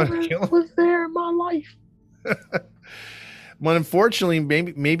 maybe he wanted to kill him. Was there in my life? But unfortunately,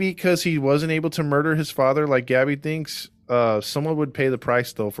 maybe because he wasn't able to murder his father like Gabby thinks, someone would pay the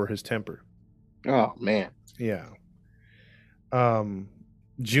price, though, for his temper. Oh, man. Yeah.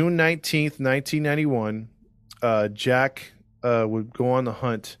 June 19th, 1991, Jack would go on the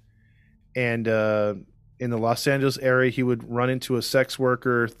hunt, and in the Los Angeles area, he would run into a sex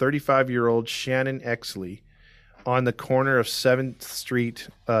worker, 35-year-old Shannon Exley, on the corner of 7th Street,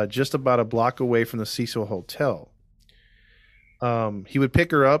 just about a block away from the Cecil Hotel. He would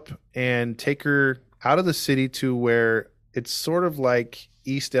pick her up and take her out of the city to where it's sort of like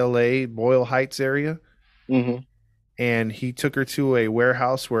East LA, Boyle Heights area. Mm-hmm. And he took her to a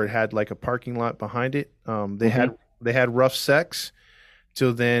warehouse where it had like a parking lot behind it. They had rough sex.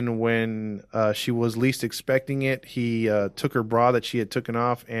 So then when she was least expecting it, he took her bra that she had taken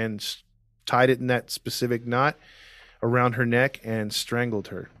off and tied it in that specific knot around her neck and strangled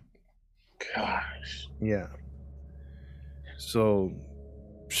her. Gosh. Yeah. So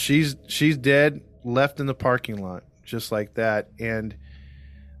she's dead, left in the parking lot, just like that. And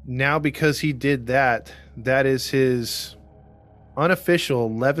now because he did that, that is his unofficial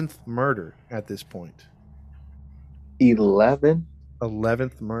 11th murder at this point. 11?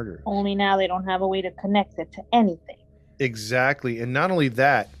 11th murder. Only now they don't have a way to connect it to anything. Exactly. And not only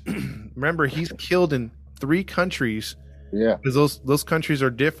that, remember, he's killed in 3 countries. Yeah. Because those countries are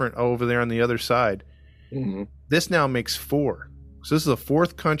different over there on the other side. Mm-hmm. This now makes 4. So this is the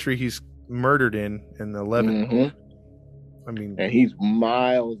 4th country he's murdered in the 11th. Mm-hmm. I mean, and he's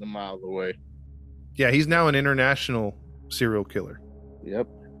miles and miles away. Yeah, he's now an international serial killer. Yep.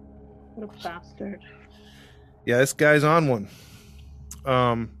 What a bastard. Yeah, this guy's on one.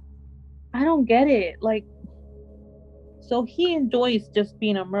 I don't get it. Like, so he enjoys just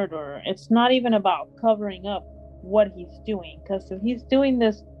being a murderer. It's not even about covering up what he's doing. Because if he's doing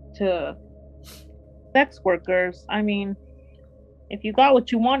this to sex workers, I mean, if you got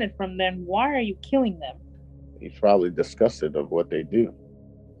what you wanted from them, why are you killing them? He's probably disgusted of what they do.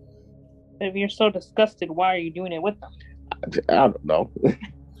 If you're so disgusted, why are you doing it with them? I don't know.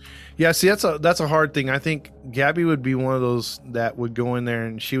 Yeah, see, that's a hard thing. I think Gabby would be one of those that would go in there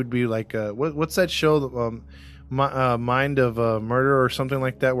and she would be like, what's that show, Mind of Murder or something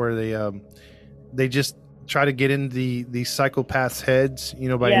like that, where they just try to get in these psychopaths' heads, you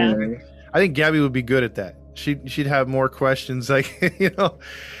know, by I think Gabby would be good at that. She'd have more questions, like, you know,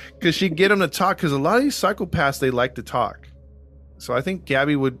 because she'd get them to talk, because a lot of these psychopaths, they like to talk. So I think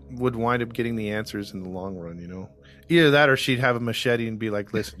Gabby would wind up getting the answers in the long run, you know. Either that or she'd have a machete and be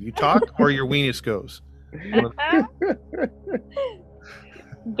like, listen, you talk or your weenus goes.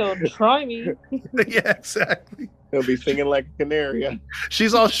 Don't try me. Yeah, exactly. He'll be singing like a canary.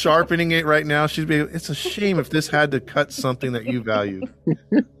 She's all sharpening it right now. She's being, it's a shame if this had to cut something that you value.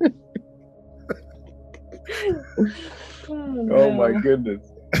 Oh my goodness.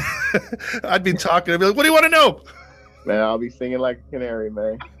 I'd be talking. I'd be like, what do you want to know? Man, I'll be singing like a canary,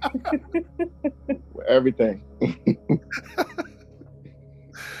 man. Everything.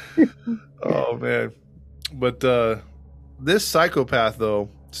 Oh, man. But this psychopath, though,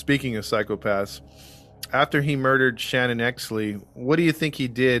 speaking of psychopaths, after he murdered Shannon Exley, what do you think he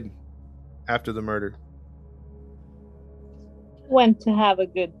did after the murder? Went to have a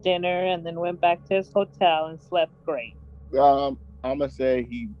good dinner and then went back to his hotel and slept great. I'm going to say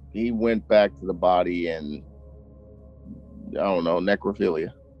he went back to the body and, I don't know,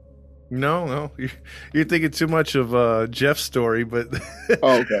 necrophilia. No, you're thinking too much of Jeff's story, but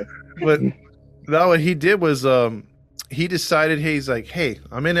oh, okay. But no, what he did was he decided, he's like, hey,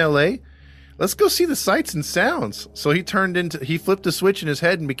 I'm in LA, let's go see the sights and sounds. So he flipped the switch in his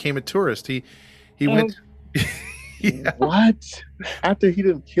head and became a tourist. He went. Yeah. What? After he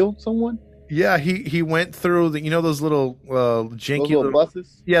didn't kill someone? Yeah, he went through those little janky little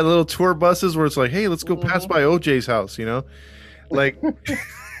buses. Yeah, the little tour buses where it's like, hey, let's go pass by OJ's house. Like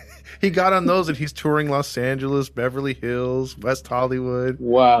he got on those and he's touring Los Angeles, Beverly Hills, West Hollywood.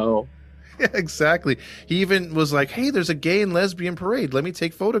 Wow. Yeah, exactly. He even was like, hey, there's a gay and lesbian parade. Let me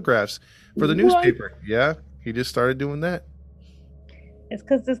take photographs for the newspaper. Yeah, he just started doing that. It's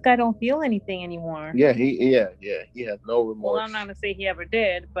because this guy don't feel anything anymore. Yeah, he has no remorse. Well, I'm not gonna say he ever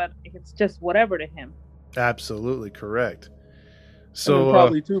did, but it's just whatever to him. Absolutely correct. So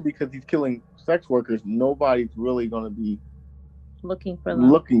probably too, because he's killing sex workers, nobody's really gonna be looking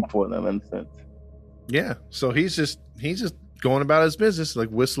for them in a sense. Yeah. So he's just going about his business, like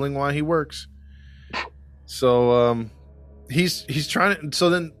whistling while he works. So he's trying to. So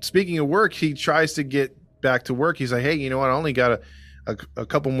then, speaking of work, he tries to get back to work. He's like, hey, you know what? I only got a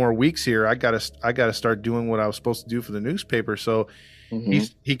couple more weeks here. I gotta start doing what I was supposed to do for the newspaper. So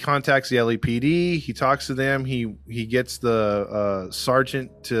he contacts the LAPD. He talks to them. He gets the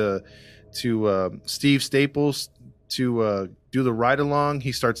sergeant to Steve Staples to do the ride along.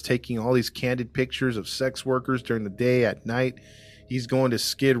 He starts taking all these candid pictures of sex workers during the day, at night. He's going to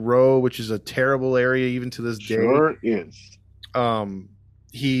Skid Row, which is a terrible area even to this day. Sure is.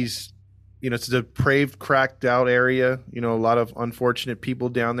 He's it's a depraved, cracked out area. A lot of unfortunate people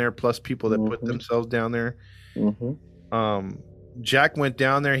down there, plus people that put themselves down there. Jack went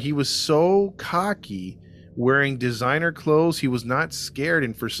down there. He was so cocky, wearing designer clothes. He was not scared,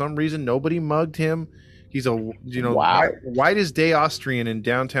 and for some reason, nobody mugged him. He's a white as day Austrian in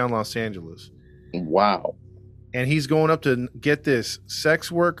downtown Los Angeles. Wow. And he's going up to, get this, sex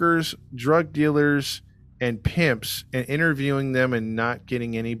workers, drug dealers, and pimps, and interviewing them and not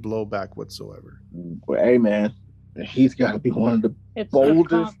getting any blowback whatsoever. Hey, man, he's got to be one of the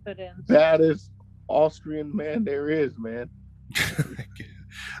boldest, baddest Austrian man there is, man.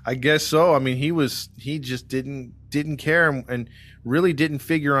 I guess so. I mean, he just didn't care and really didn't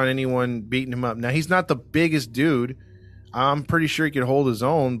figure on anyone beating him up. Now, he's not the biggest dude. I'm pretty sure he could hold his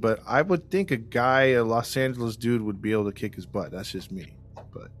own, but I would think a Los Angeles dude would be able to kick his butt. That's just me.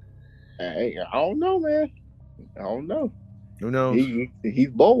 But hey, I don't know, man. I don't know. Who knows? He's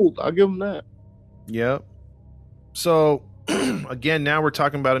bold. I'll give him that. Yep. So, again, now we're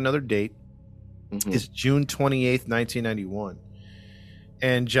talking about another date. It's June 28th, 1991.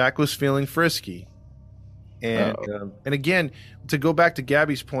 And Jack was feeling frisky. And again, to go back to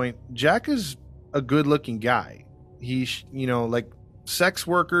Gabby's point, Jack is a good-looking guy. He's, like sex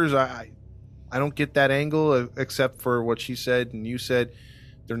workers, I don't get that angle, except for what she said and you said,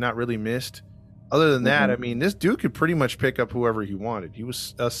 they're not really missed. Other than that, I mean, this dude could pretty much pick up whoever he wanted. He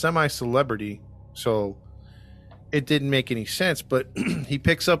was a semi-celebrity, so it didn't make any sense. But he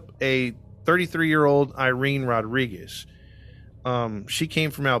picks up a 33-year-old Irene Rodriguez. She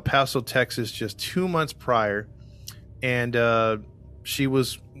came from El Paso, Texas, just 2 months prior, and she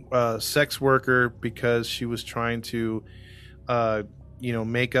was a sex worker because she was trying to,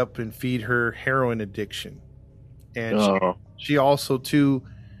 make up and feed her heroin addiction. And she also, too,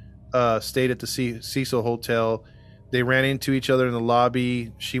 stayed at the Cecil Hotel. They ran into each other in the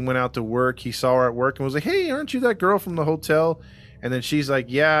lobby. She went out to work. He saw her at work and was like, hey, aren't you that girl from the hotel? And then she's like,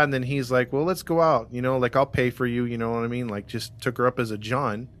 yeah. And then he's like, well, let's go out. I'll pay for you. You know what I mean? Like, just took her up as a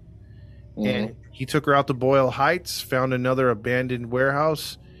John. And he took her out to Boyle Heights, found another abandoned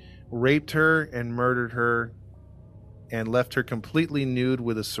warehouse, raped her and murdered her, and left her completely nude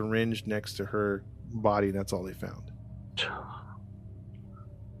with a syringe next to her body. That's all they found.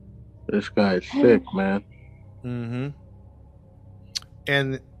 This guy's sick, man.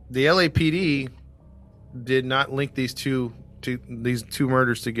 And the LAPD did not link these two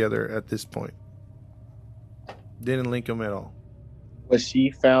murders together at this point. Didn't link them at all. Was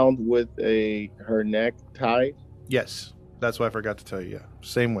she found with her neck tied? Yes, that's what I forgot to tell you. Yeah,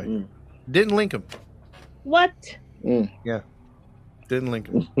 same way. Didn't link them. What? Yeah, didn't link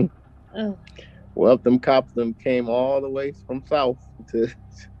them. Well, them cops came all the way from south to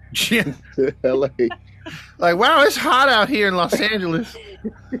LA. Like, wow, it's hot out here in Los Angeles.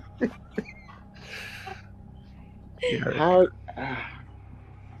 How?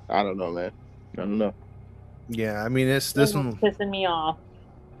 I don't know, man. I don't know. Yeah, I mean, this one pissing me off.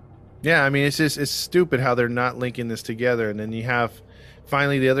 Yeah, I mean, it's stupid how they're not linking this together, and then you have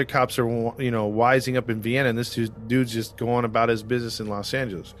finally the other cops are wising up in Vienna, and this dude's just going about his business in Los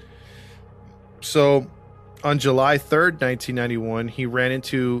Angeles. So, on July 3rd, 1991, he ran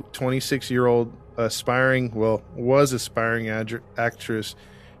into 26-year-old aspiring actress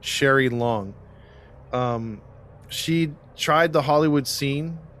Sherry Long. She tried the Hollywood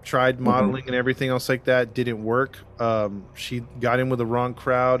scene, tried modeling and everything else like that. Didn't work. She got in with the wrong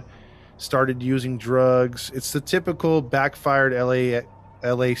crowd, started using drugs. It's the typical backfired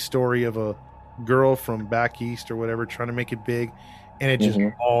LA story of a girl from back east or whatever trying to make it big, and it just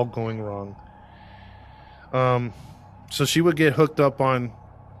all going wrong. So she would get hooked on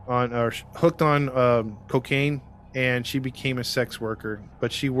cocaine, and she became a sex worker.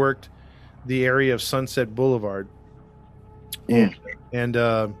 But she worked the area of Sunset Boulevard, and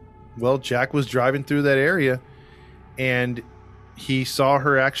well, Jack was driving through that area, and he saw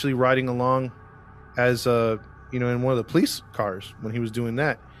her actually riding along as in one of the police cars when he was doing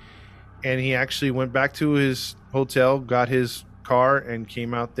that, and he actually went back to his hotel, got his car, and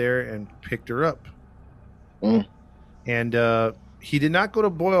came out there and picked her up. And he did not go to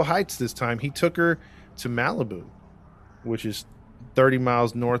Boyle Heights this time. He took her to Malibu, which is 30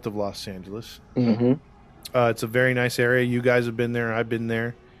 miles north of Los Angeles. It's a very nice area. You guys have been there. I've been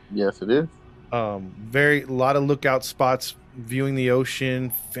there. Yes, it is. A lot of lookout spots, viewing the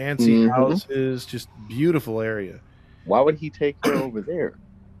ocean, fancy houses, just beautiful area. Why would he take her over there?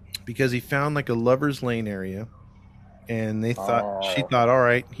 Because he found like a lover's lane area, and she thought, all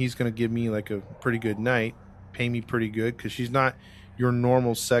right, he's going to give me like a pretty good night, pay me pretty good, because she's not your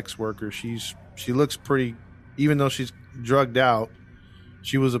normal sex worker. She looks pretty, even though she's drugged out,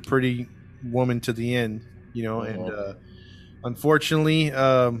 she was a pretty woman to the end, and unfortunately,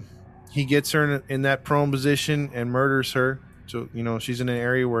 he gets her in that prone position and murders her. So, she's in an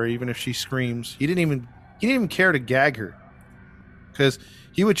area where even if she screams, he didn't even care to gag her, because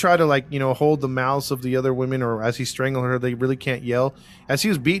he would try to hold the mouths of the other women, or as he strangled her, they really can't yell. As he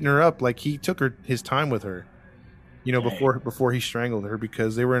was beating her up, he took his time with her, before he strangled her,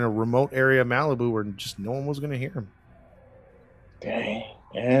 because they were in a remote area of Malibu where just no one was going to hear him. Dang,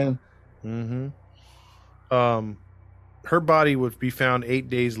 man. Her body would be found 8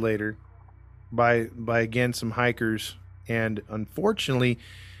 days later by again some hikers, and unfortunately,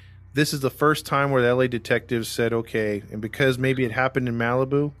 this is the first time where the LA detectives said, okay, and because maybe it happened in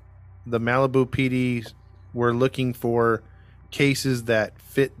Malibu, the Malibu PD were looking for cases that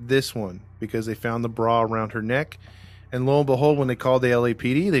fit this one, because they found the bra around her neck, and lo and behold, when they called the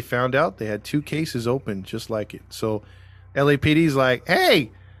LAPD, they found out they had 2 cases open just like it. So LAPD's like,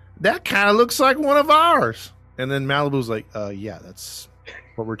 hey, that kind of looks like one of ours. And then Malibu's like, yeah, that's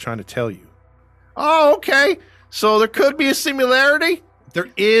what we're trying to tell you. Oh, okay. So there could be a similarity. There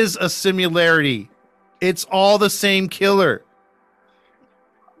is a similarity. It's all the same killer.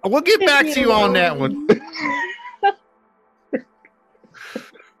 We'll get back to you on that one.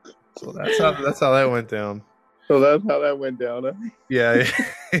 So that's how that went down. Huh? Yeah.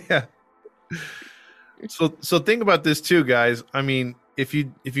 Yeah. So think about this too, guys. I mean, if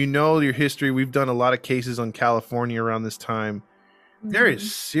you know your history, we've done a lot of cases on California around this time. There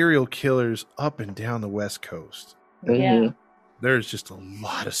is serial killers up and down the West Coast. Yeah. There's just a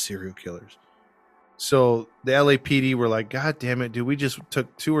lot of serial killers. So the LAPD were like, God damn it, dude, we just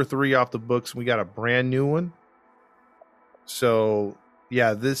took 2 or 3 off the books and we got a brand new one. So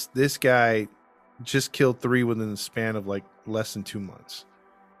yeah, this guy just killed 3 within the span of less than 2 months.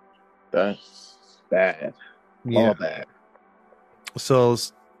 That's bad. Yeah. All bad. So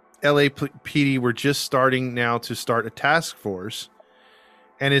LAPD were just starting now to start a task force.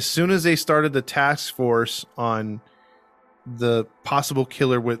 And as soon as they started the task force on the possible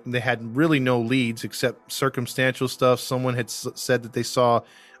killer, they had really no leads except circumstantial stuff. Someone had said that they saw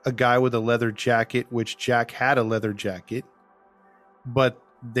a guy with a leather jacket, which Jack had a leather jacket, but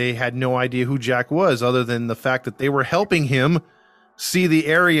they had no idea who Jack was, other than the fact that they were helping him see the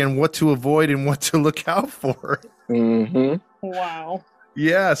area and what to avoid and what to look out for. Wow.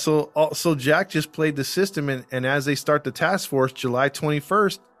 Yeah, so Jack just played the system, and as they start the task force, July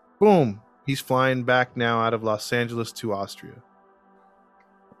 21st, boom, he's flying back now out of Los Angeles to Austria.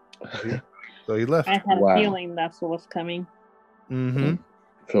 So he left. I had a feeling that's what was coming.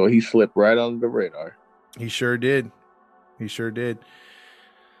 So he slipped right under the radar. He sure did.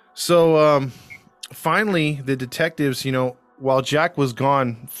 So finally, the detectives, while Jack was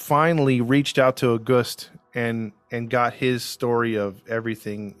gone, finally reached out to Auguste and got his story of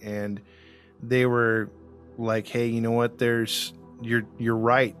everything, and they were like, hey, you know what, you're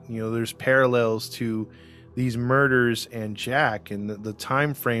right, there's parallels to these murders and Jack, and the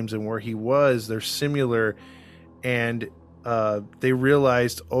time frames and where he was, they're similar. And they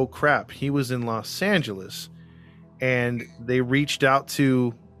realized, oh crap, he was in Los Angeles, and they reached out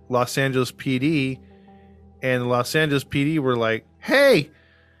to Los Angeles PD, and Los Angeles PD were like, hey,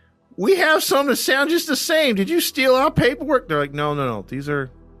 we have some that sound just the same. Did you steal our paperwork? They're like, no. These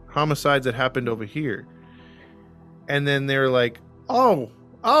are homicides that happened over here. And then they're like, oh,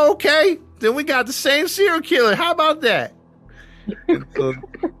 okay, then we got the same serial killer. How about that? And so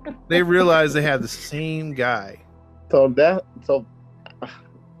they realized they had the same guy. So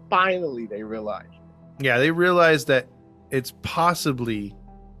finally they realized. Yeah, they realized that it's possibly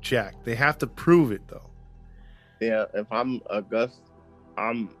Jack. They have to prove it though. Yeah, if I'm Gus,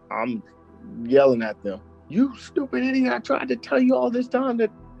 I'm yelling at them. You stupid idiot! I tried to tell you all this time that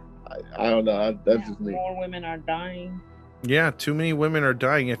I don't know. That's just me. More women are dying. Yeah, too many women are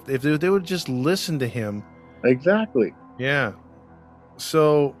dying. If they would just listen to him. Exactly. Yeah.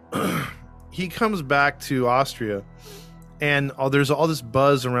 So he comes back to Austria, and there's all this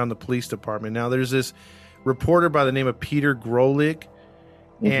buzz around the police department. Now there's this reporter by the name of Peter Grolich,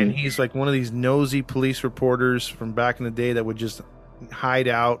 and he's like one of these nosy police reporters from back in the day that would just hide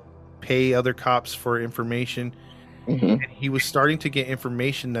out, pay other cops for information. And he was starting to get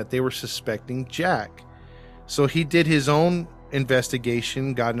information that they were suspecting Jack. So he did his own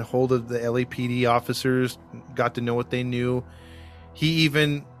investigation, got a hold of the LAPD officers, got to know what they knew. He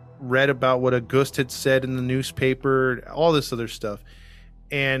even read about what August had said in the newspaper, all this other stuff.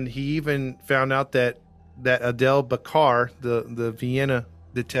 And he even found out that Adele Bakar, the Vienna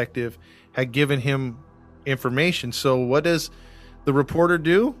detective, had given him information. So what does the reporter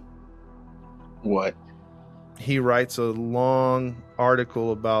do? What? He writes a long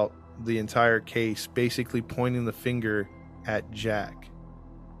article about the entire case, basically pointing the finger at Jack.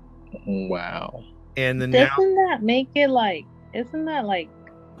 Wow. And then Doesn't that make it like, isn't that like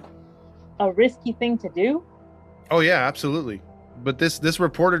a risky thing to do? Oh yeah, absolutely. But this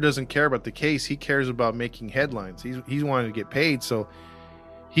reporter doesn't care about the case. He cares about making headlines. He's wanting to get paid, so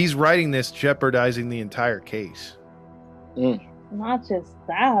he's writing this jeopardizing the entire case. Not just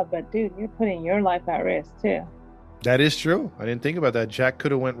that, but dude, you're putting your life at risk too. That is true. I didn't think about that. Jack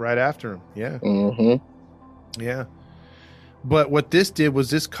could have went right after him. Yeah. Yeah. But what this did was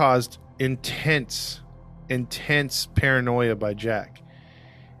this caused intense paranoia by Jack.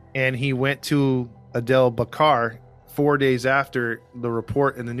 And he went to Adele Bakar 4 days after the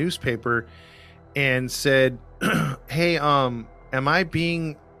report in the newspaper and said, hey, am I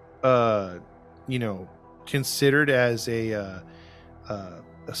being, considered as a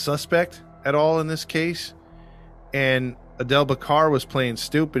suspect at all in this case? And Adele Bakar was playing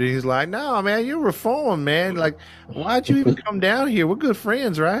stupid. And he's like, no, man, you're reformed, man. Like, why'd you even come down here? We're good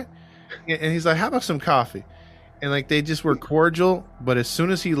friends, right? And he's like, how about some coffee? And like, they just were cordial. But as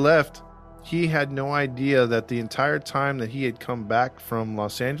soon as he left, he had no idea that the entire time that he had come back from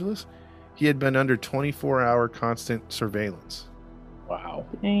Los Angeles, he had been under 24-hour constant surveillance. Wow.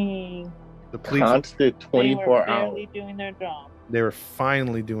 Dang. The police, constant 24 they were hours. barely doing their job. They were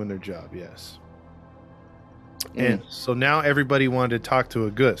finally doing their job, yes. And so now everybody wanted to talk to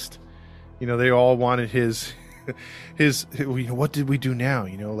August. They all wanted his what did we do now?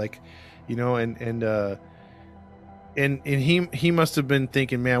 And he must have been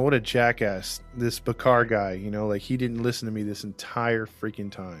thinking, man, what a jackass, this Bakar guy, like he didn't listen to me this entire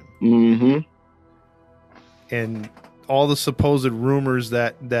freaking time. And all the supposed rumors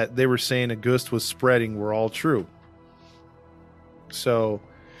that they were saying August was spreading were all true. So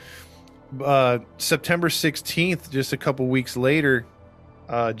September 16th, just a couple weeks later,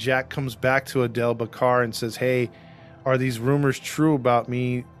 Jack comes back to Adele Bakar and says, hey, are these rumors true about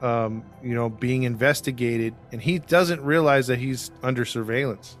me, being investigated? And he doesn't realize that he's under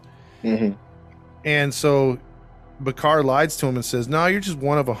surveillance. And so Bakar lies to him and says, no, you're just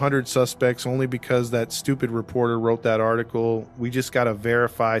one of 100 suspects only because that stupid reporter wrote that article. We just got to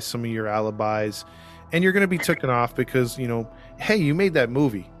verify some of your alibis. And you're going to be taken off because, hey, you made that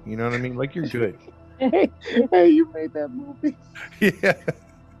movie. You know what I mean? Like, you're good. Hey, you made that movie. Yeah.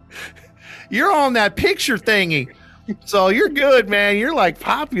 You're on that picture thingy. So you're good, man. You're like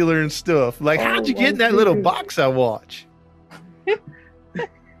popular and stuff. Like, how'd you get in that little box I watch?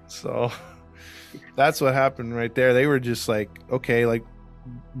 So that's what happened right there. They were just like, okay, like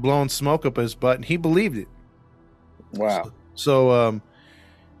blowing smoke up his butt, and he believed it. Wow. So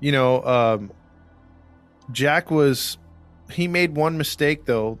Jack he made one mistake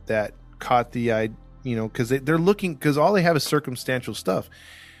though that caught the because they're looking, because all they have is circumstantial stuff.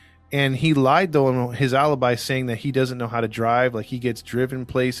 And he lied though on his alibi, saying that he doesn't know how to drive. Like, he gets driven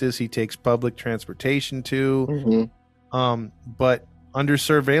places, he takes public transportation too. But under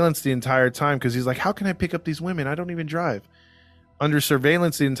surveillance the entire time, because he's like, how can I pick up these women? I don't even drive. Under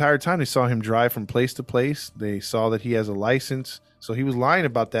surveillance the entire time, they saw him drive from place to place. They saw that he has a license. So he was lying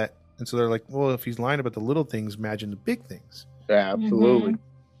about that. And so they're like, well, if he's lying about the little things, imagine the big things. Absolutely.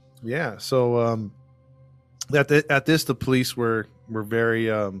 Yeah. So at this, the police were were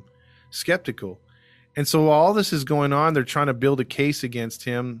very skeptical. And so while all this is going on, they're trying to build a case against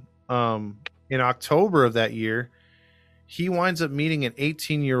him. In October of that year, he winds up meeting an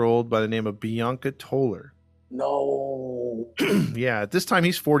 18-year-old by the name of Bianca Toller. No. Yeah, at this time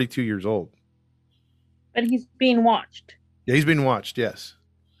he's 42 years old. But he's being watched. Yeah, he's being watched, yes.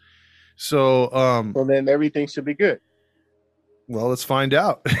 So well, then everything should be good. Well, let's find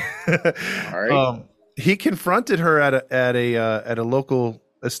out. All right. He confronted her at a local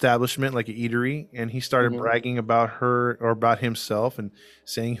establishment, like an eatery, and he started bragging about her or about himself and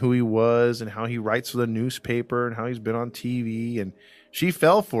saying who he was and how he writes for the newspaper and how he's been on TV. And she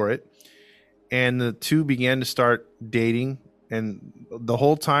fell for it, and the two began to start dating. And the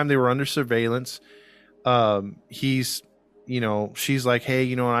whole time they were under surveillance. She's like,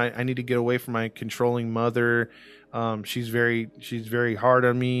 hey, I need to get away from my controlling mother. She's very hard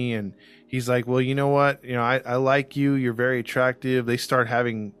on me. And he's like, well, you know what? I like you. You're very attractive. They start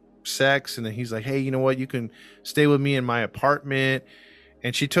having sex. And then he's like, hey, you know what? You can stay with me in my apartment.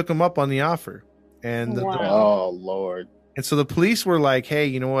 And she took him up on the offer. And oh, Lord. And so the police were like, hey,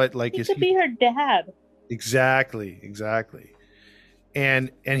 you know what? Like, he could be her dad. Exactly.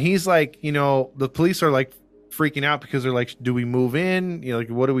 And he's like, the police are like freaking out because they're like, do we move in? Like,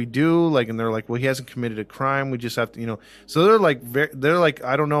 what do we do? Like, and they're like, well, he hasn't committed a crime. We just have to, so they're like,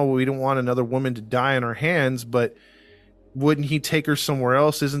 I don't know. We don't want another woman to die in our hands, but wouldn't he take her somewhere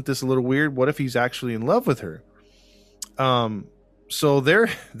else? Isn't this a little weird? What if he's actually in love with her? So they're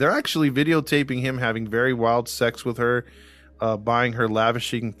actually videotaping him having very wild sex with her, buying her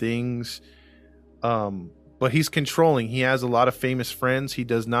lavishing things. But he's controlling. He has a lot of famous friends. He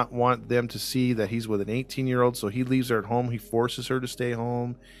does not want them to see that he's with an 18-year-old, so he leaves her at home. He forces her to stay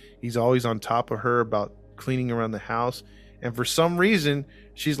home. He's always on top of her about cleaning around the house. And for some reason,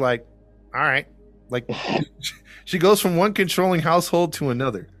 she's like, all right. Like, she goes from one controlling household to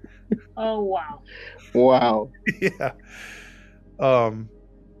another. Oh, wow. Wow. Yeah.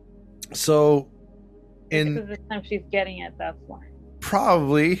 So, this is the time she's getting it, that's why.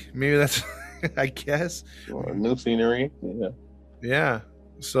 Probably. Maybe that's... I guess. New scenery. Yeah.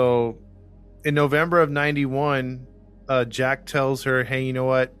 So in November of 91, Jack tells her, hey, you know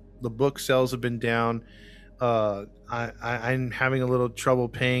what? The book sales have been down. I'm having a little trouble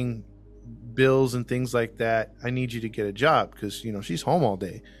paying bills and things like that. I need you to get a job because, she's home all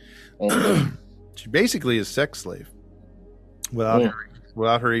day. She basically is a sex slave without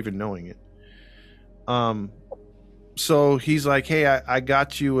her even knowing it. So he's like, hey, I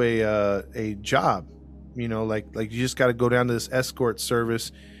got you a job, like you just got to go down to this escort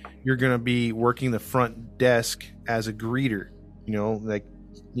service. You're going to be working the front desk as a greeter,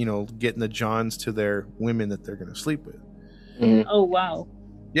 getting the Johns to their women that they're going to sleep with. Oh, wow.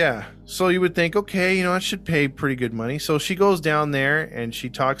 Yeah. So you would think, okay, it should pay pretty good money. So she goes down there and she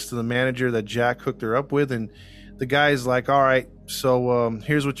talks to the manager that Jack hooked her up with. And the guy's like, all right, so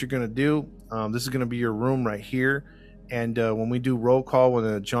here's what you're going to do. This is going to be your room right here. And when we do roll call,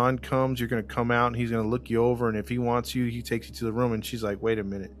 when John comes, you're going to come out and he's going to look you over. And if he wants you, he takes you to the room. And she's like, wait a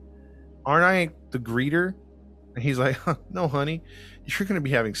minute. Aren't I the greeter? And he's like, no, honey, you're going to be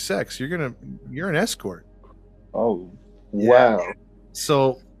having sex. You're an escort. Oh, wow. Yeah.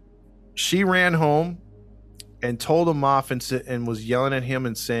 So she ran home and told him off and was yelling at him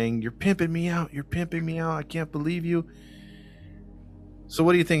and saying, you're pimping me out. You're pimping me out. I can't believe you. So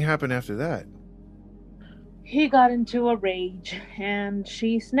what do you think happened after that? He got into a rage, and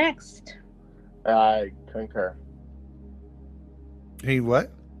she's next. I concur. He what?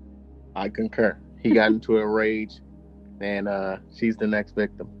 I concur. He got into a rage, and she's the next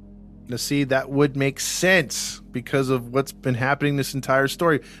victim. Now, see, that would make sense because of what's been happening this entire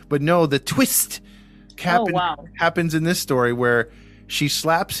story. But no, the twist happens in this story where she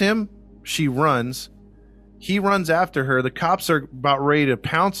slaps him, she runs, he runs after her. The cops are about ready to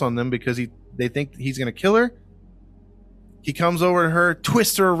pounce on them because they think he's going to kill her. He comes over to her,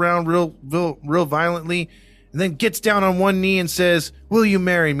 twists her around real violently, and then gets down on one knee and says, will you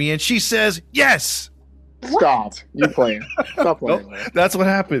marry me? And she says, yes. Stop. You playing. Stop playing. Nope, that's what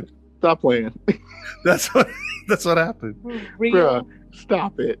happened. Stop playing. That's what happened. Bruh,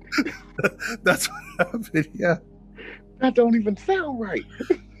 stop it. That's what happened, yeah. That don't even sound right.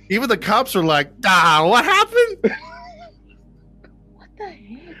 Even the cops are like, what happened? What the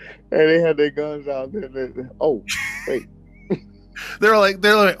heck? And they had their guns out there. Oh, wait. They're like,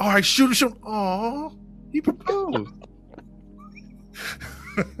 all right, shoot him. Oh, he proposed.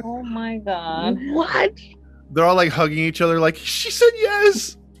 Oh my God. What? They're all like hugging each other like, she said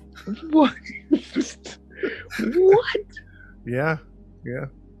yes. What? What? Yeah.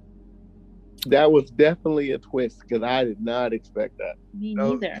 That was definitely a twist because I did not expect that. Me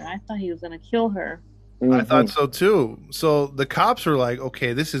neither. I thought he was gonna kill her. I thought so too. So the cops were like,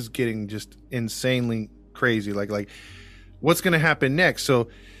 okay, this is getting just insanely crazy. Like what's going to happen next? So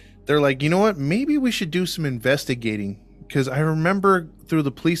they're like, you know what? Maybe we should do some investigating, because I remember through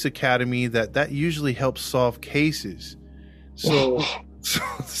the police academy that usually helps solve cases. So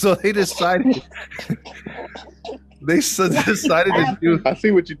they decided decided to do. I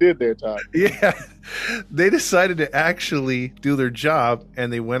see what you did there, Todd. Yeah, they decided to actually do their job,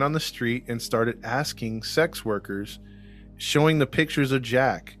 and they went on the street and started asking sex workers, showing the pictures of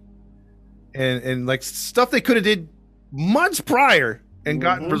Jack, and like stuff they could have did months prior and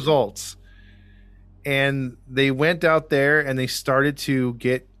gotten results. And they went out there and they started to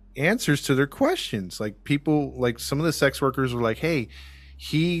get answers to their questions. Like people, like some of the sex workers were like, "Hey,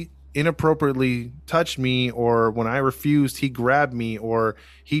 he inappropriately touched me," or when I refused, he grabbed me, or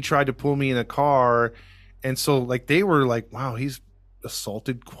he tried to pull me in a car. And so like they were like, wow, he's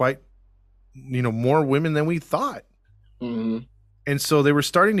assaulted quite, more women than we thought. And so they were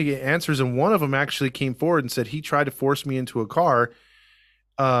starting to get answers, and one of them actually came forward and said he tried to force me into a car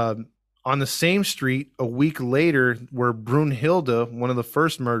on the same street a week later where Brunhilde, one of the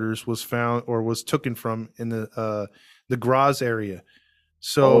first murders, was found or was taken from in the Graz area.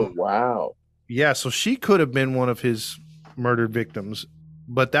 So, wow. Yeah, so she could have been one of his murdered victims,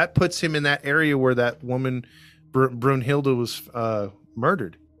 but that puts him in that area where that woman, Brunhilde, was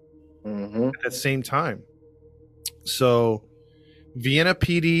murdered at that same time. So, Vienna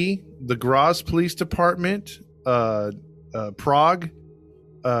PD, the Graz Police Department, Prague,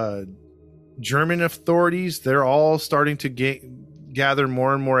 German authorities, they're all starting to gather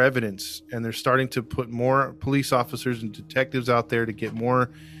more and more evidence, and they're starting to put more police officers and detectives out there to get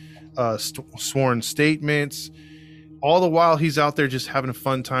more sworn statements. All the while he's out there just having a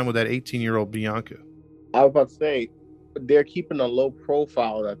fun time with that 18-year-old Bianca. I was about to say, they're keeping a low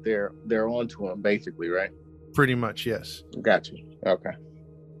profile that they're onto him, basically, right? Pretty much, yes. Gotcha. Okay.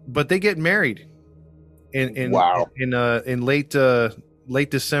 But they get married in late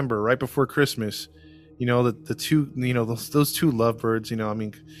December, right before Christmas. The two, those two lovebirds, I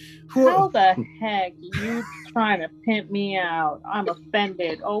mean, how the heck you trying to pimp me out? I'm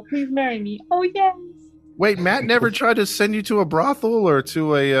offended. Oh, please marry me. Oh, yes. Wait, Matt never tried to send you to a brothel or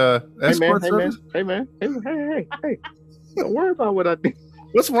to a escort service? Hey. Don't worry about what I did.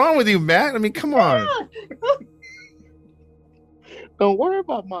 What's wrong with you, Matt? I mean, come on. Don't worry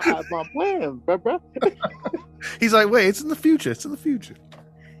about my plans, bro. He's like, wait, it's in the future. It's in the future.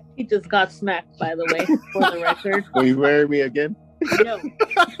 He just got smacked, by the way, for the record. Will you marry me again? No.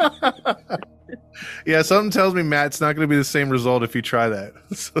 Yeah, something tells me, Matt, it's not going to be the same result if you try that.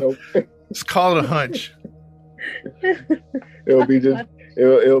 So just call it a hunch.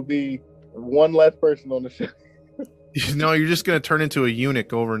 It'll be one less person on the show. No, you're just going to turn into a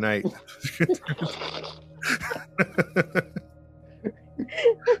eunuch overnight.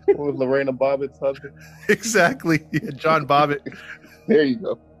 With Lorena Bobbitt's husband. Exactly. Yeah, John Bobbitt. There you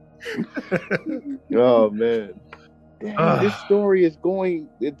go. Oh man. Damn, this story is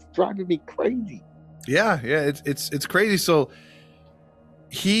it's driving me crazy. Yeah, it's crazy. So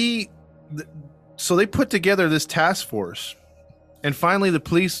they put together this task force, and finally the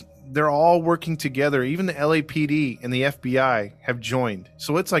police, they're all working together. Even the LAPD and the FBI have joined.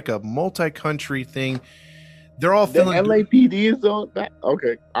 So it's like a multi-country thing. They're all feeling. The LAPD is on that.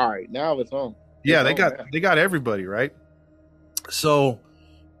 Okay, all right, now it's on. Yeah, they got everybody right. So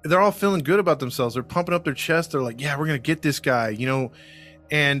they're all feeling good about themselves. They're pumping up their chest. They're like, "Yeah, we're gonna get this guy,"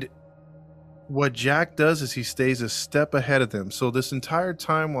 And what Jack does is he stays a step ahead of them. So this entire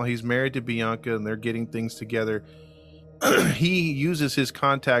time while he's married to Bianca and they're getting things together, he uses his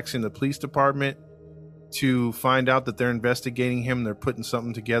contacts in the police department to find out that they're investigating him. They're putting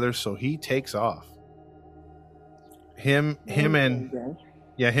something together. So he takes off. Him and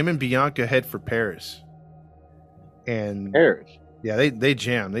Bianca head for Paris. And Paris. Yeah, they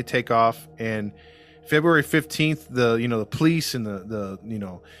jam. They take off, and February 15th, the police and the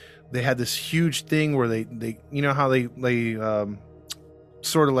they had this huge thing where they how they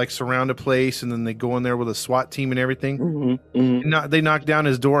sort of like surround a place, and then they go in there with a SWAT team and everything. Mm-hmm, mm-hmm. They knock down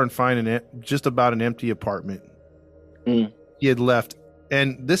his door and find just about an empty apartment. He had left,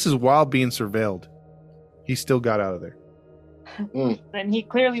 and this is while being surveilled. He still got out of there. And he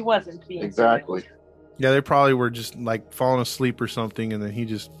clearly wasn't being exactly. surveilled. Yeah, they probably were just like falling asleep or something, and then he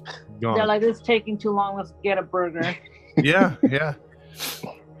just gone. They're like, "This is taking too long. Let's get a burger." Yeah.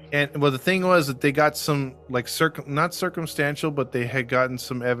 And the thing was that they got some like not circumstantial, but they had gotten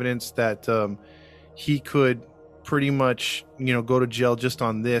some evidence that he could pretty much, go to jail just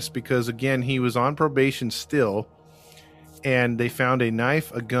on this because, again, he was on probation still. And they found a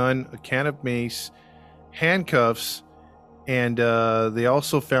knife, a gun, a can of mace, handcuffs, and they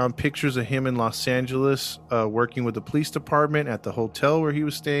also found pictures of him in Los Angeles working with the police department at the hotel where he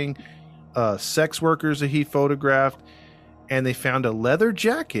was staying, sex workers that he photographed, and they found a leather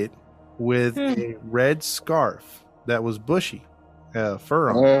jacket with a red scarf that was bushy, fur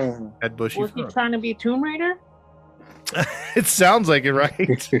on it. Had bushy Was fur. he trying to be Tomb Raider? It sounds like it,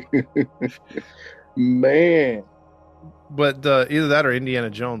 right? Man. But either that or Indiana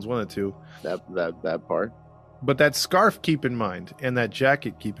Jones, one of the two. That part. But that scarf, keep in mind, and that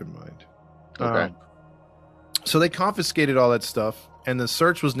jacket, keep in mind. Okay. So they confiscated all that stuff, and the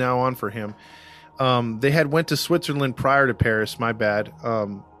search was now on for him. They had went to Switzerland prior to Paris. My bad.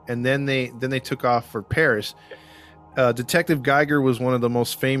 And then they took off for Paris. Detective Geiger was one of the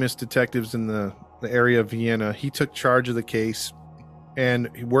most famous detectives in the area of Vienna. He took charge of the case,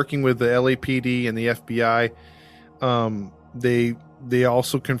 and working with the LAPD and the FBI. They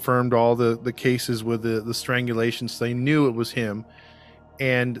also confirmed all the cases with the strangulations. They knew it was him,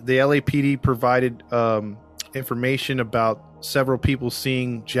 and the LAPD provided information about several people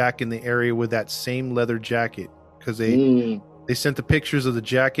seeing Jack in the area with that same leather jacket because they sent the pictures of the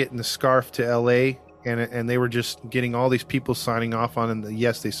jacket and the scarf to LA, and they were just getting all these people signing off on it.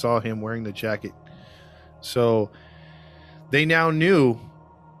 Yes, they saw him wearing the jacket, so they now knew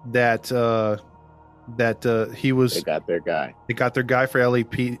that. He was. They got their guy. They got their guy for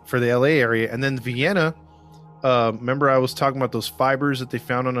the LA area, and then Vienna. Remember, I was talking about those fibers that they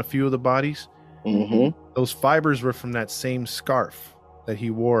found on a few of the bodies. Mm-hmm. Those fibers were from that same scarf that he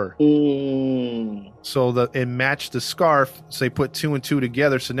wore. So it matched the scarf. So they put 2 and 2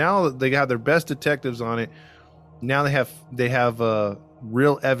 together. So now they got their best detectives on it. Now they have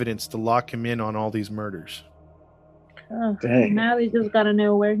real evidence to lock him in on all these murders. Dang. Now they just got to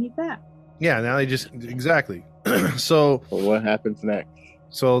know where he's at. Yeah, now they just exactly. So what happens next?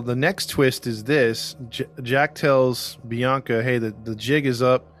 So the next twist is this: Jack tells Bianca, "Hey, the jig is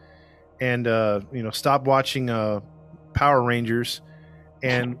up, and stop watching Power Rangers,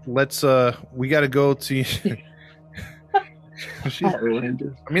 and let's we got to go to." Power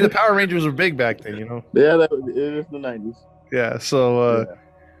Rangers. I mean, the Power Rangers were big back then, Yeah, it is the 90s. Yeah, so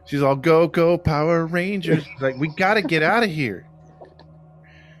she's all go Power Rangers. Like, we got to get out of here.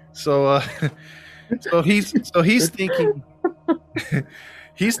 So he's thinking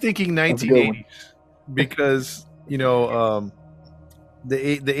he's thinking 1980s because the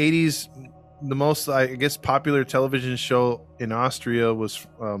 80s, the most, I guess, popular television show in Austria was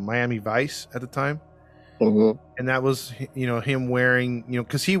Miami Vice at the time. Mm-hmm. And that was him wearing,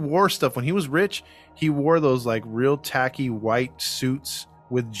 because he wore stuff when he was rich. He wore those like real tacky white suits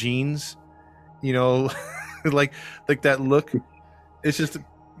with jeans, like that look. It's just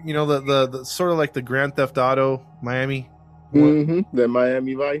the sort of like the Grand Theft Auto Miami. Mm-hmm. The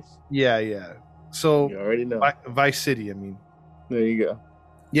Miami Vice. Yeah. So you already know. Vice City. I mean, there you go.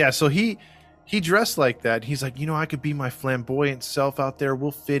 Yeah. So he dressed like that. He's like, I could be my flamboyant self out there.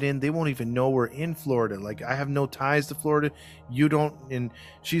 We'll fit in. They won't even know we're in Florida. Like, I have no ties to Florida. You don't. And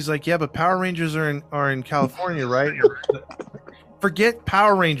she's like, yeah, but Power Rangers are in California, right? Forget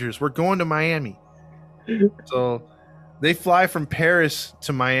Power Rangers. We're going to Miami. So they fly from Paris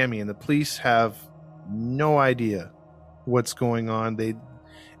to Miami, and the police have no idea what's going on.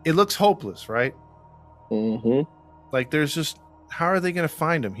 It looks hopeless, right? Mm-hmm. Like, there's just, how are they going to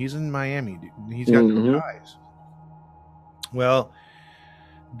find him? He's in Miami, dude. He's got no ties. Well,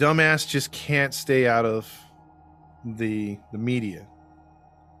 dumbass just can't stay out of the media,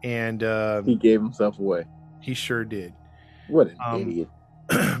 and he gave himself away. He sure did. What an idiot!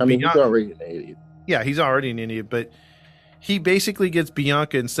 I mean, he's already an idiot. Yeah, he's already an idiot, but he basically gets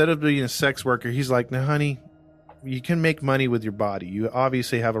Bianca, instead of being a sex worker, he's like, "Now, honey, you can make money with your body. You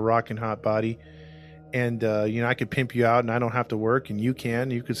obviously have a rockin' hot body, and I could pimp you out, and I don't have to work, and you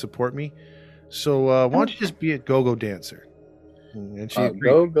could support me. So why don't you just be a go-go dancer?" And she agreed.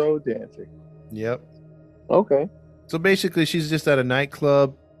 Go-go dancer. Yep. Okay. So basically, she's just at a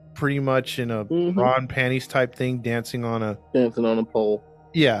nightclub, pretty much in a bra and panties type thing, dancing on a pole.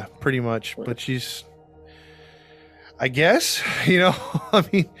 Yeah, pretty much. But she's, I guess, I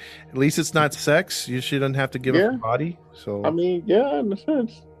mean, at least it's not sex. She doesn't have to give up her body. So I mean, yeah, in a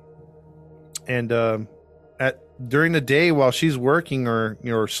sense. And during the day while she's working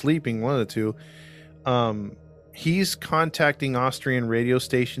or sleeping, one of the two, he's contacting Austrian radio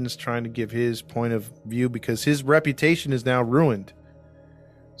stations trying to give his point of view because his reputation is now ruined.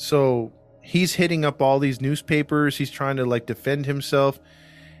 So he's hitting up all these newspapers. He's trying to like defend himself.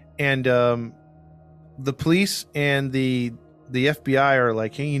 And the police and the FBI are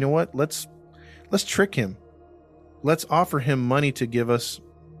like, hey, you know what? Let's trick him. Let's offer him money to give us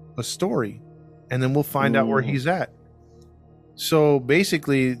a story, and then we'll find out where he's at. So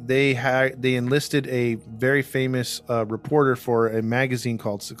basically, they enlisted a very famous reporter for a magazine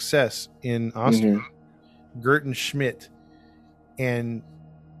called Success in Austin, Gerton Schmidt. And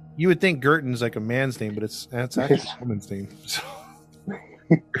you would think Gerton's like a man's name, but that's actually a woman's name. So,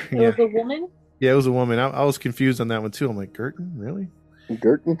 It was a woman? Yeah, it was a woman. I was confused on that one too. I'm like, Gerton, really?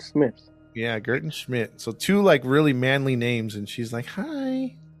 Gerton Smith. Yeah, Gerton Schmidt. So 2 like really manly names, and she's like,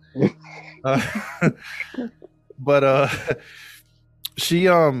 hi. But she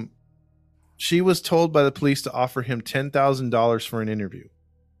was told by the police to offer him $10,000 for an interview.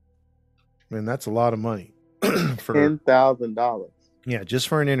 Man, that's a lot of money. For $10,000. Yeah, just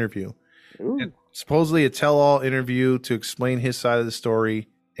for an interview. Supposedly a tell-all interview to explain his side of the story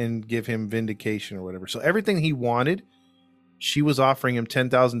and give him vindication or whatever. So everything he wanted, she was offering him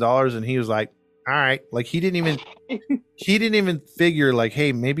 $10,000, and he was like, all right. Like he didn't even figure like,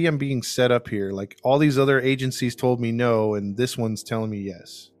 hey, maybe I'm being set up here. Like all these other agencies told me no, and this one's telling me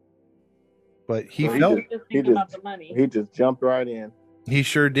yes. But he just jumped right in. He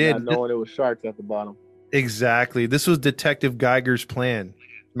sure did. Not knowing it was sharks at the bottom. Exactly. This was Detective Geiger's plan.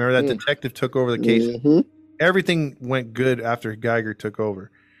 Remember that detective took over the case. Everything went good after Geiger took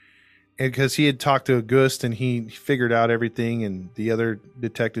over. And because he had talked to August and he figured out everything, and the other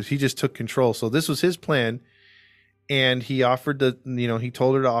detectives, he just took control. So this was his plan. And he offered he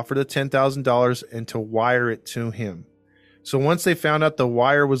told her to offer the $10,000 and to wire it to him. So once they found out the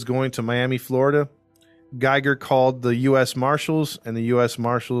wire was going to Miami, Florida, Geiger called the U.S. Marshals, and the U.S.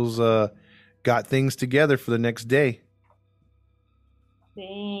 Marshals got things together for the next day.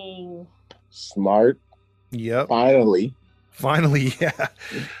 Dang. Smart. Yep. Finally, yeah.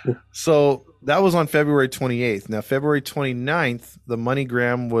 So that was on February 28th. Now, February 29th, the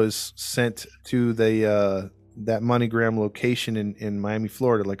MoneyGram was sent to that MoneyGram location in Miami,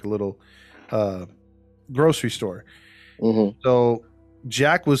 Florida, like a little grocery store. So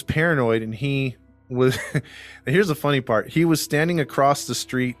Jack was paranoid, and he was here's the funny part. He was standing across the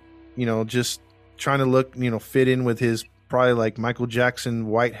street, just trying to look, fit in with his probably like Michael Jackson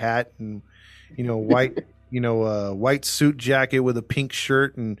white hat and, white, white suit jacket with a pink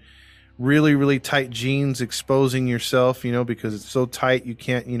shirt and really, really tight jeans exposing yourself, because it's so tight you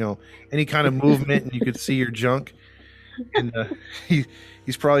can't, any kind of movement and you could see your junk. And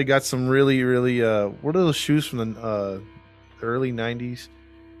he's probably got some really, really, what are those shoes from the early 90s?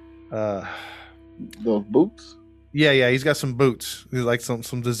 Those boots? Yeah, he's got some boots. He's like some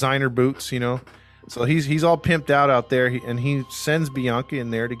designer boots, So he's all pimped out there, and he sends Bianca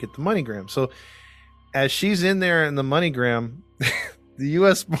in there to get the MoneyGram. So as she's in there in the MoneyGram, the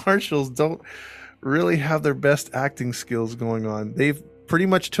U.S. Marshals don't really have their best acting skills going on. They've pretty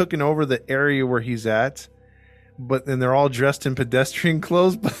much taken over the area where he's at, but then they're all dressed in pedestrian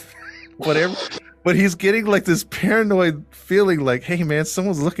clothes, but whatever. But he's getting like this paranoid feeling like, hey man,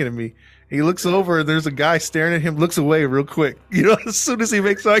 someone's looking at me. He looks over and there's a guy staring at him, looks away real quick. As soon as he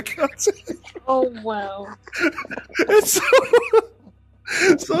makes eye contact. Oh, wow.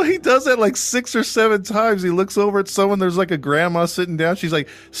 So he does that like 6 or 7 times. He looks over at someone. There's like a grandma sitting down. She's like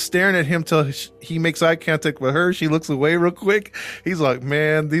staring at him till he makes eye contact with her. She looks away real quick. He's like,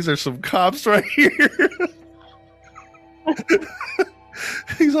 man, these are some cops right here.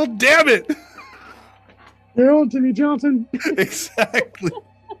 He's all, damn it. They're on to me, Johnson. Exactly.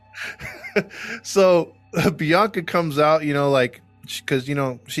 So Bianca comes out, because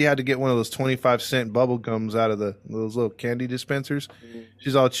she had to get one of those 25-cent bubble gums out of those little candy dispensers.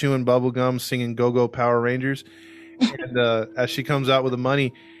 She's all chewing bubble gum, singing Go-Go Power Rangers, and as she comes out with the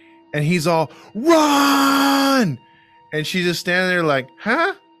money, and he's all, run, and she's just standing there like,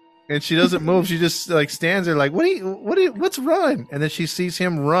 huh, and she doesn't move. She just like stands there like, what's run? And then she sees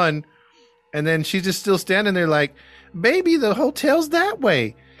him run, and then she's just still standing there like, baby, the hotel's that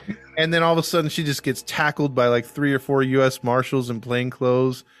way. And then all of a sudden she just gets tackled by like 3 or 4 U.S. Marshals in plain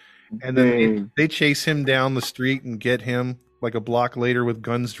clothes. And then they chase him down the street and get him like a block later with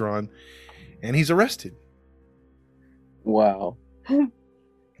guns drawn. And he's arrested. Wow.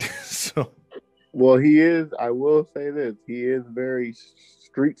 So, well, he is, I will say this, he is very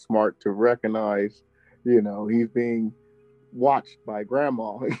street smart to recognize, he's being watched by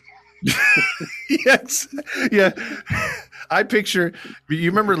grandma. Yes. Yeah. I picture,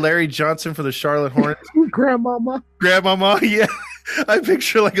 you remember Larry Johnson for the Charlotte Hornets? Grandmama, yeah. I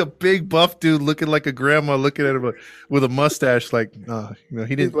picture like a big buff dude looking like a grandma looking at him with a mustache like,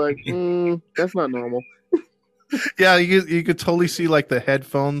 he didn't. He's like, that's not normal. Yeah, you could totally see like the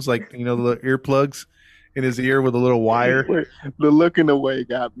headphones, like, the earplugs. in his ear with a little wire. The look in the way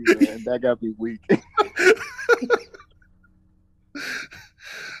got me, man. That got me weak.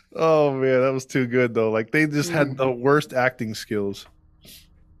 Oh man, that was too good though. Like they just had the worst acting skills.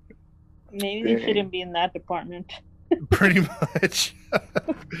 Maybe they shouldn't be in that department. Pretty much.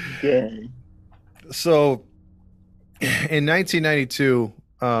 Dang. So in 1992,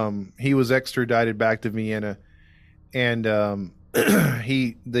 he was extradited back to Vienna, and the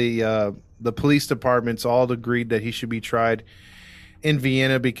police departments all agreed that he should be tried in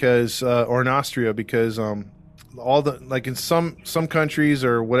Vienna because or in Austria because all the like in some countries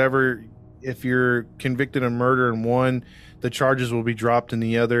or whatever, if you're convicted of murder in one, the charges will be dropped in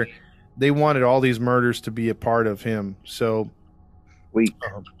the other. They wanted all these murders to be a part of him. So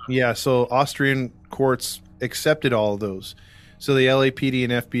yeah, so Austrian courts accepted all of those. So the LAPD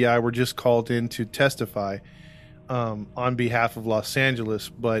and FBI were just called in to testify on behalf of Los Angeles,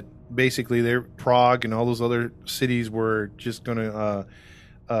 but basically Prague and all those other cities were just going to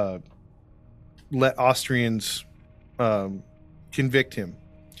let Austrians convict him.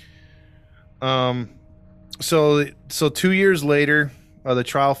 So 2 years later, the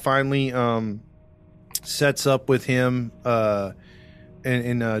trial finally sets up with him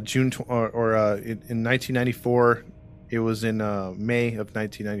in June in 1994. It was in May of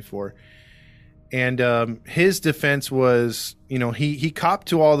 1994, and his defense was, he copped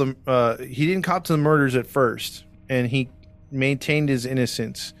to all the he didn't cop to the murders at first, and he maintained his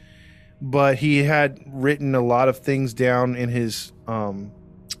innocence, but he had written a lot of things down in his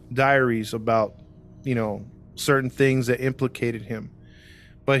diaries about certain things that implicated him.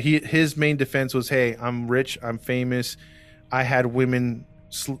 But his main defense was, hey, I'm rich, I'm famous, I had women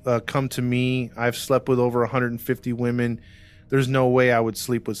come to me, I've slept with over 150 women, there's no way I would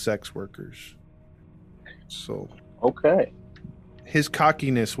sleep with sex workers. So okay, his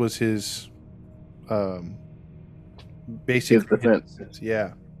cockiness was his basic defense.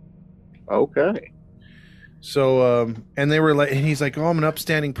 Yeah. Okay. So and they were like, and he's like, oh, I'm an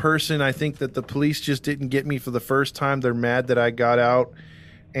upstanding person, I think that the police just didn't get me for the first time, they're mad that I got out,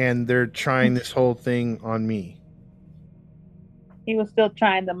 and they're trying this whole thing on me. He was still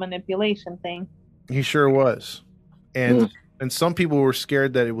trying the manipulation thing. He sure was. And some people were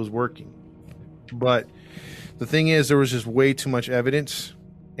scared that it was working. But the thing is, there was just way too much evidence.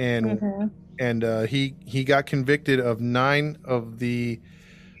 And he got convicted of 9 of the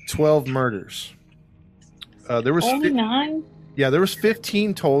 12 murders. There was only 9? Yeah, there was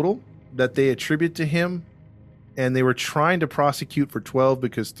 15 total that they attribute to him. And they were trying to prosecute for 12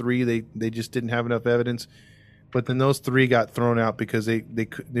 because 3 they just didn't have enough evidence. But then those 3 got thrown out because it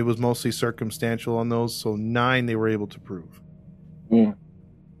was mostly circumstantial on those. So 9 they were able to prove.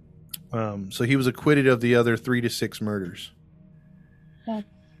 So he was acquitted of the other 3 to 6 murders. That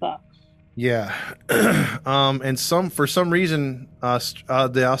sucks. Yeah. And for some reason,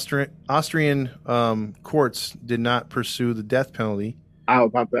 the Austrian courts did not pursue the death penalty. I was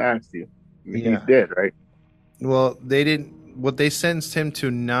about to ask you. He's dead, right? Well, they didn't. What they sentenced him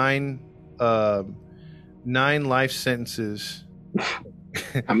to 9 life sentences.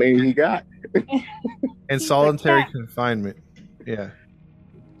 I mean, he got and solitary confinement. Yeah.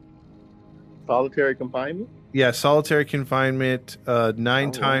 Solitary confinement. Yeah, solitary confinement.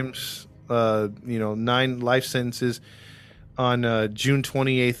 9 times. 9 life sentences. On June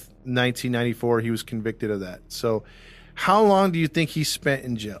 28th, 1994, he was convicted of that. So, how long do you think he spent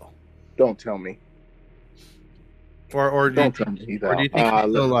in jail? Don't tell me. Or do you think he's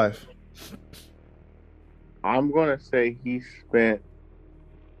still alive? I'm gonna say he spent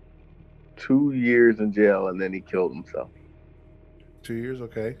 2 years in jail and then he killed himself. 2 years,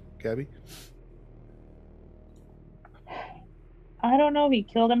 okay. Gabby? I don't know if he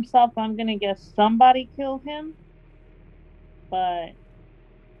killed himself. I'm gonna guess somebody killed him, but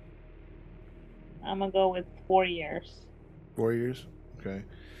I'm gonna go with 4 years. 4 years? Okay.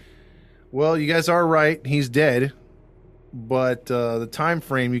 Well, you guys are right. He's dead. But the time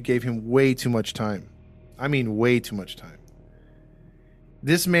frame, you gave him way too much time. I mean, way too much time.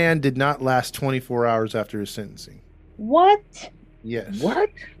 This man did not last 24 hours after his sentencing. What? Yes. What?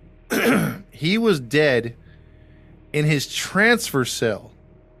 He was dead in his transfer cell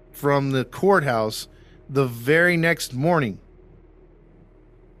from the courthouse the very next morning.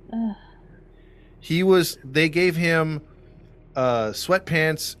 They gave him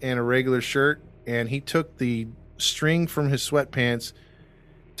sweatpants and a regular shirt, and he took the string from his sweatpants,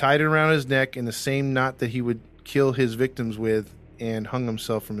 tied it around his neck in the same knot that he would kill his victims with, and hung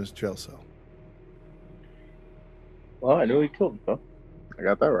himself from his jail cell. Well, I knew he killed himself. I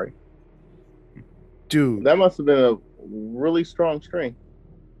got that right. Dude. That must have been a really strong string.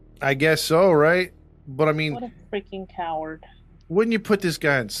 I guess so, right? But I mean, What a freaking coward. wouldn't you put this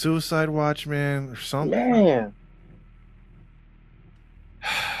guy on suicide watch, man, or something? Man.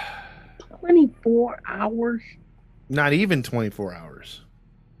 24 hours? Not even 24 hours.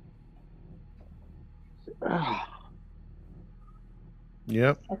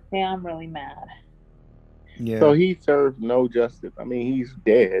 Yep. Okay, I'm really mad. Yeah. So he served no justice. I mean, he's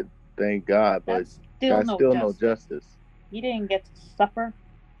dead, thank God, but That's still, no justice. He didn't get to suffer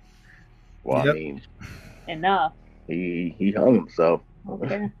Well, Yep. I mean, enough. he hung himself.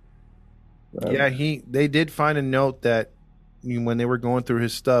 Okay. Yeah, they did find a note that when they were going through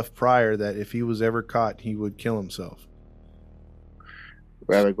his stuff prior, that if he was ever caught, he would kill himself.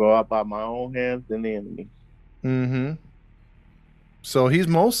 Rather go out by my own hands than the enemy. Mm-hmm. So he's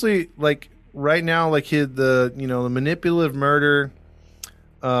mostly like right now, like the manipulative murder,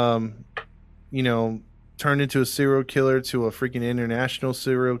 turned into a serial killer to a freaking international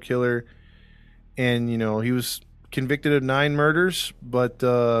serial killer, and he was convicted of 9 murders, but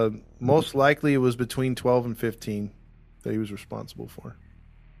most likely it was between 12 and 15 that he was responsible for.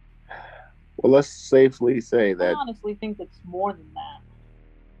 Well, let's safely say I that honestly think it's more than that.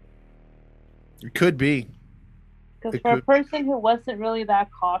 It could be. Because It for a could- person who wasn't really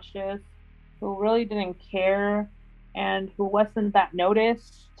that cautious, who really didn't care, and who wasn't that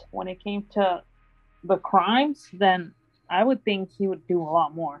noticed when it came to the crimes, then I would think he would do a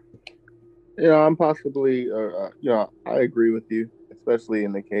lot more. I'm possibly, I agree with you, especially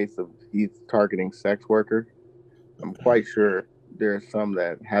in the case of he's targeting sex workers. I'm quite sure there's some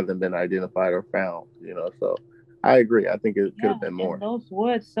that haven't been identified or found, so I agree. I think it could have been more. In those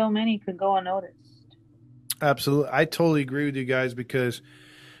woods, so many could go unnoticed. Absolutely. I totally agree with you guys because,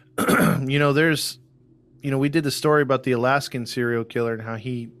 there's, we did the story about the Alaskan serial killer and how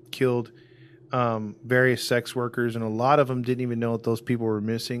he killed various sex workers, and a lot of them didn't even know that those people were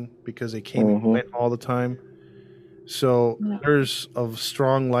missing because they came and went all the time. So there's a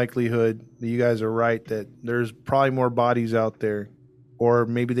strong likelihood that you guys are right that there's probably more bodies out there, or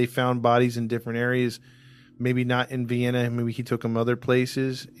maybe they found bodies in different areas, maybe not in Vienna, maybe he took them other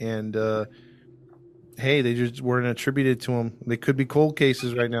places, and hey, they just weren't attributed to him. They could be cold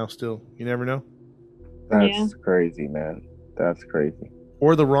cases right now still. You never know. That's crazy, man. That's crazy.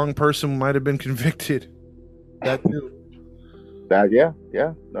 Or the wrong person might have been convicted. That too.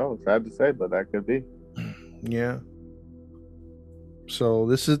 No, it's sad to say, but that could be. Yeah. So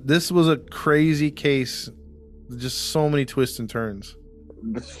this was a crazy case. Just so many twists and turns.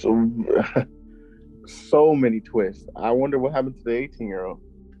 So many twists. I wonder what happened to the 18-year-old.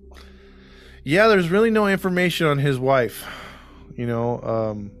 Yeah, there's really no information on his wife.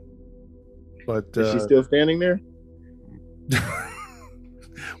 But is she still standing there?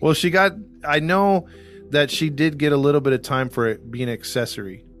 Well, I know that she did get a little bit of time for it being an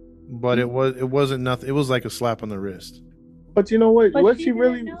accessory, but it wasn't nothing. It was like a slap on the wrist. But you know what? But What she she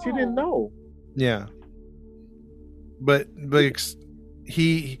really didn't she didn't know. Yeah. But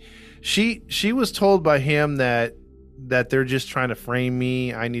she was told by him that they're just trying to frame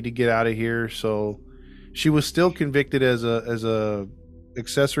me. I need to get out of here. So she was still convicted as a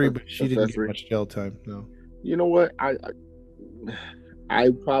accessory, but she didn't get much jail time. No. You know what? I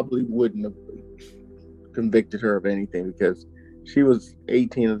probably wouldn't have convicted her of anything because she was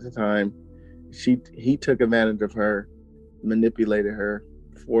 18 at the time. He took advantage of her, manipulated her,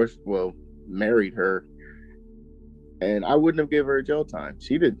 married her, and I wouldn't have given her jail time.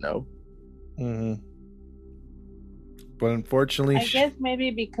 She didn't know. Mm-hmm. But unfortunately, I guess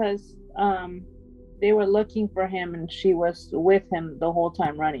maybe because they were looking for him and she was with him the whole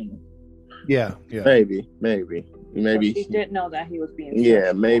time running. Yeah. Maybe So she didn't know that he was being searched.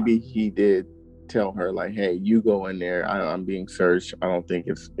 Yeah, maybe he did tell her like, "Hey, you go in there. I'm being searched. I don't think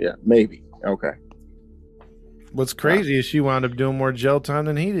it's maybe okay." What's crazy is she wound up doing more jail time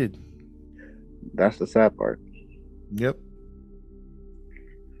than he did. That's the sad part. Yep.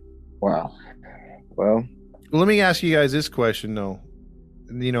 Wow. Well, let me ask you guys this question though.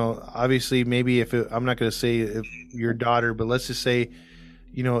 Obviously, maybe I'm not going to say if your daughter, but let's just say,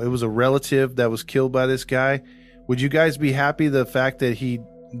 it was a relative that was killed by this guy. Would you guys be happy the fact that he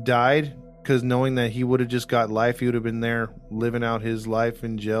died? Because knowing that he would have just got life, he would have been there living out his life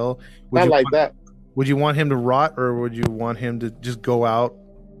in jail. that. Would you want him to rot, or would you want him to just go out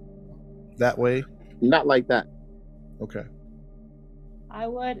that way? Not like that. Okay. I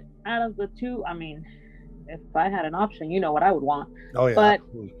would, out of the two, I mean, if I had an option, you know what I would want. Oh yeah. But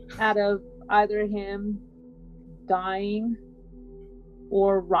absolutely. out of either him dying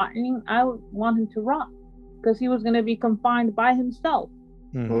or rotting, I would want him to rot because he was going to be confined by himself.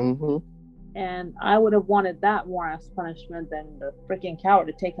 Mm-hmm. Mm-hmm. And I would have wanted that more as punishment than the freaking coward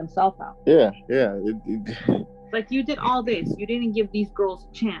to take himself out. Yeah. Like, you did all this. You didn't give these girls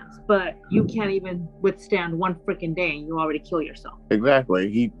a chance, but you can't even withstand one freaking day and you already kill yourself.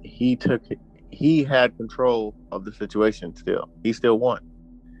 Exactly. He had control of the situation still. He still won.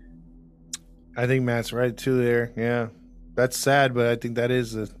 I think Matt's right too there. Yeah. That's sad, but I think that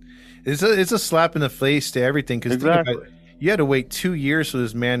is it's a slap in the face to everything, because Exactly. You had to wait 2 years for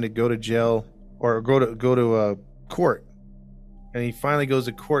this man to go to jail or go to court, and he finally goes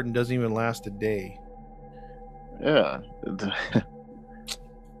to court and doesn't even last a day. Yeah.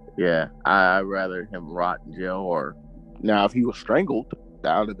 Yeah. I'd rather him rot in jail, or now if he was strangled,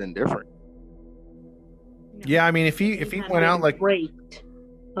 that would have been different. Yeah, I mean, if he went out like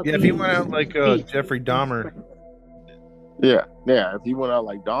if he went out like Jeffrey Dahmer. Yeah. If he went out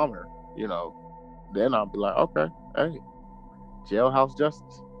like Dahmer, then I'll be like, okay, hey, jailhouse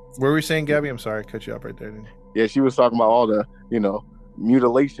justice. What were we saying, Gabby? I'm sorry, I cut you off right there. Yeah, she was talking about all the,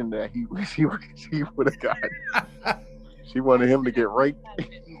 mutilation that he would have got. She wanted him to get raped.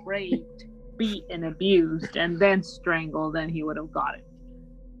 Raped, beat, and abused, and then strangled, then he would have got it.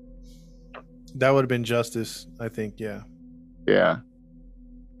 That would have been justice, I think. Yeah. Yeah.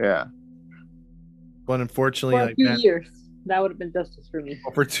 But unfortunately, For a like few years, that would have been justice for me.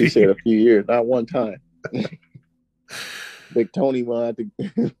 for 2 She said years. a few years, not one time. Big Tony had to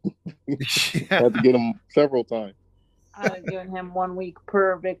had to get him several times. I would have given him 1 week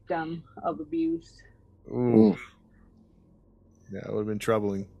per victim of abuse. Ooh. Yeah, it would have been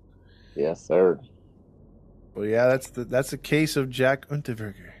troubling. Yes, sir. Well, yeah, that's the case of Jack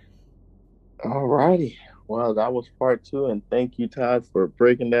Unterberger. All righty. Well, that was part 2, and thank you, Todd, for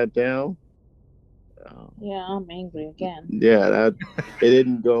breaking that down. Yeah, I'm angry again. Yeah, it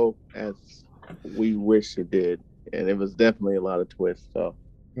didn't go as we wish it did, and it was definitely a lot of twists. So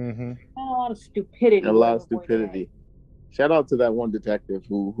Mm-hmm. A lot of stupidity. a lot of stupidity. Shout out to that one detective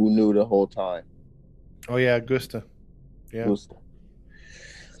who knew the whole time. Oh yeah, Gusta. Yeah. Gusta.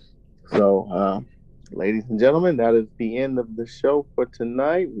 So, ladies and gentlemen, that is the end of the show for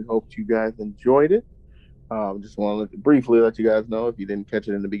tonight. We hope you guys enjoyed it. Just want to briefly let you guys know, if you didn't catch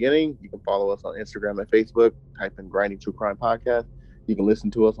it in the beginning, you can follow us on Instagram and Facebook. Type in Grinding True Crime Podcast. You can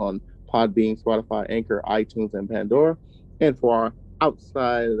listen to us on Podbean, Spotify, Anchor, iTunes, and Pandora. And for our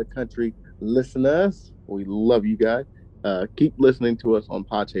outside of the country listeners, we love you guys. Keep listening to us on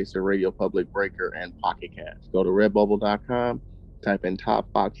Podchaser, Radio Public, Breaker, and Pocket Cast. Go to redbubble.com, type in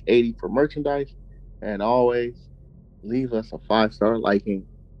Top Fox 80 for merchandise, and always leave us a 5-star liking.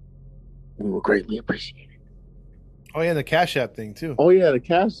 We will greatly appreciate it. Oh yeah, the Cash App thing too. Oh yeah, the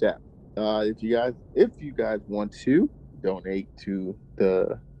Cash App. If you guys want to donate to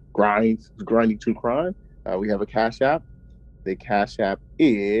the Grinding True Crime, we have a Cash App. The Cash App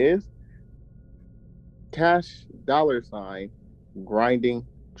is $$ Grinding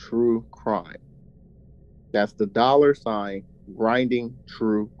True Crime. That's the $, Grinding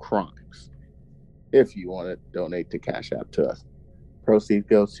True Crimes. If you want to donate to Cash App to us, proceeds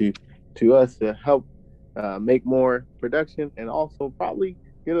goes to us to help make more production, and also probably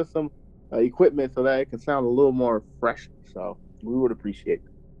get us some equipment so that it can sound a little more fresh. So we would appreciate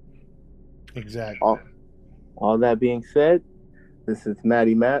it. Exactly. All that being said, this is Matt,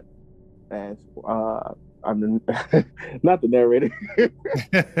 and I'm not the narrator.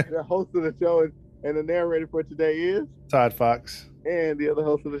 The host of the show and the narrator for today is Todd Fox. And the other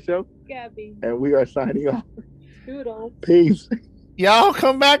host of the show, Gabby. and we are signing off. Toodles. Peace. Y'all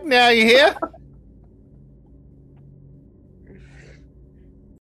come back now, you hear?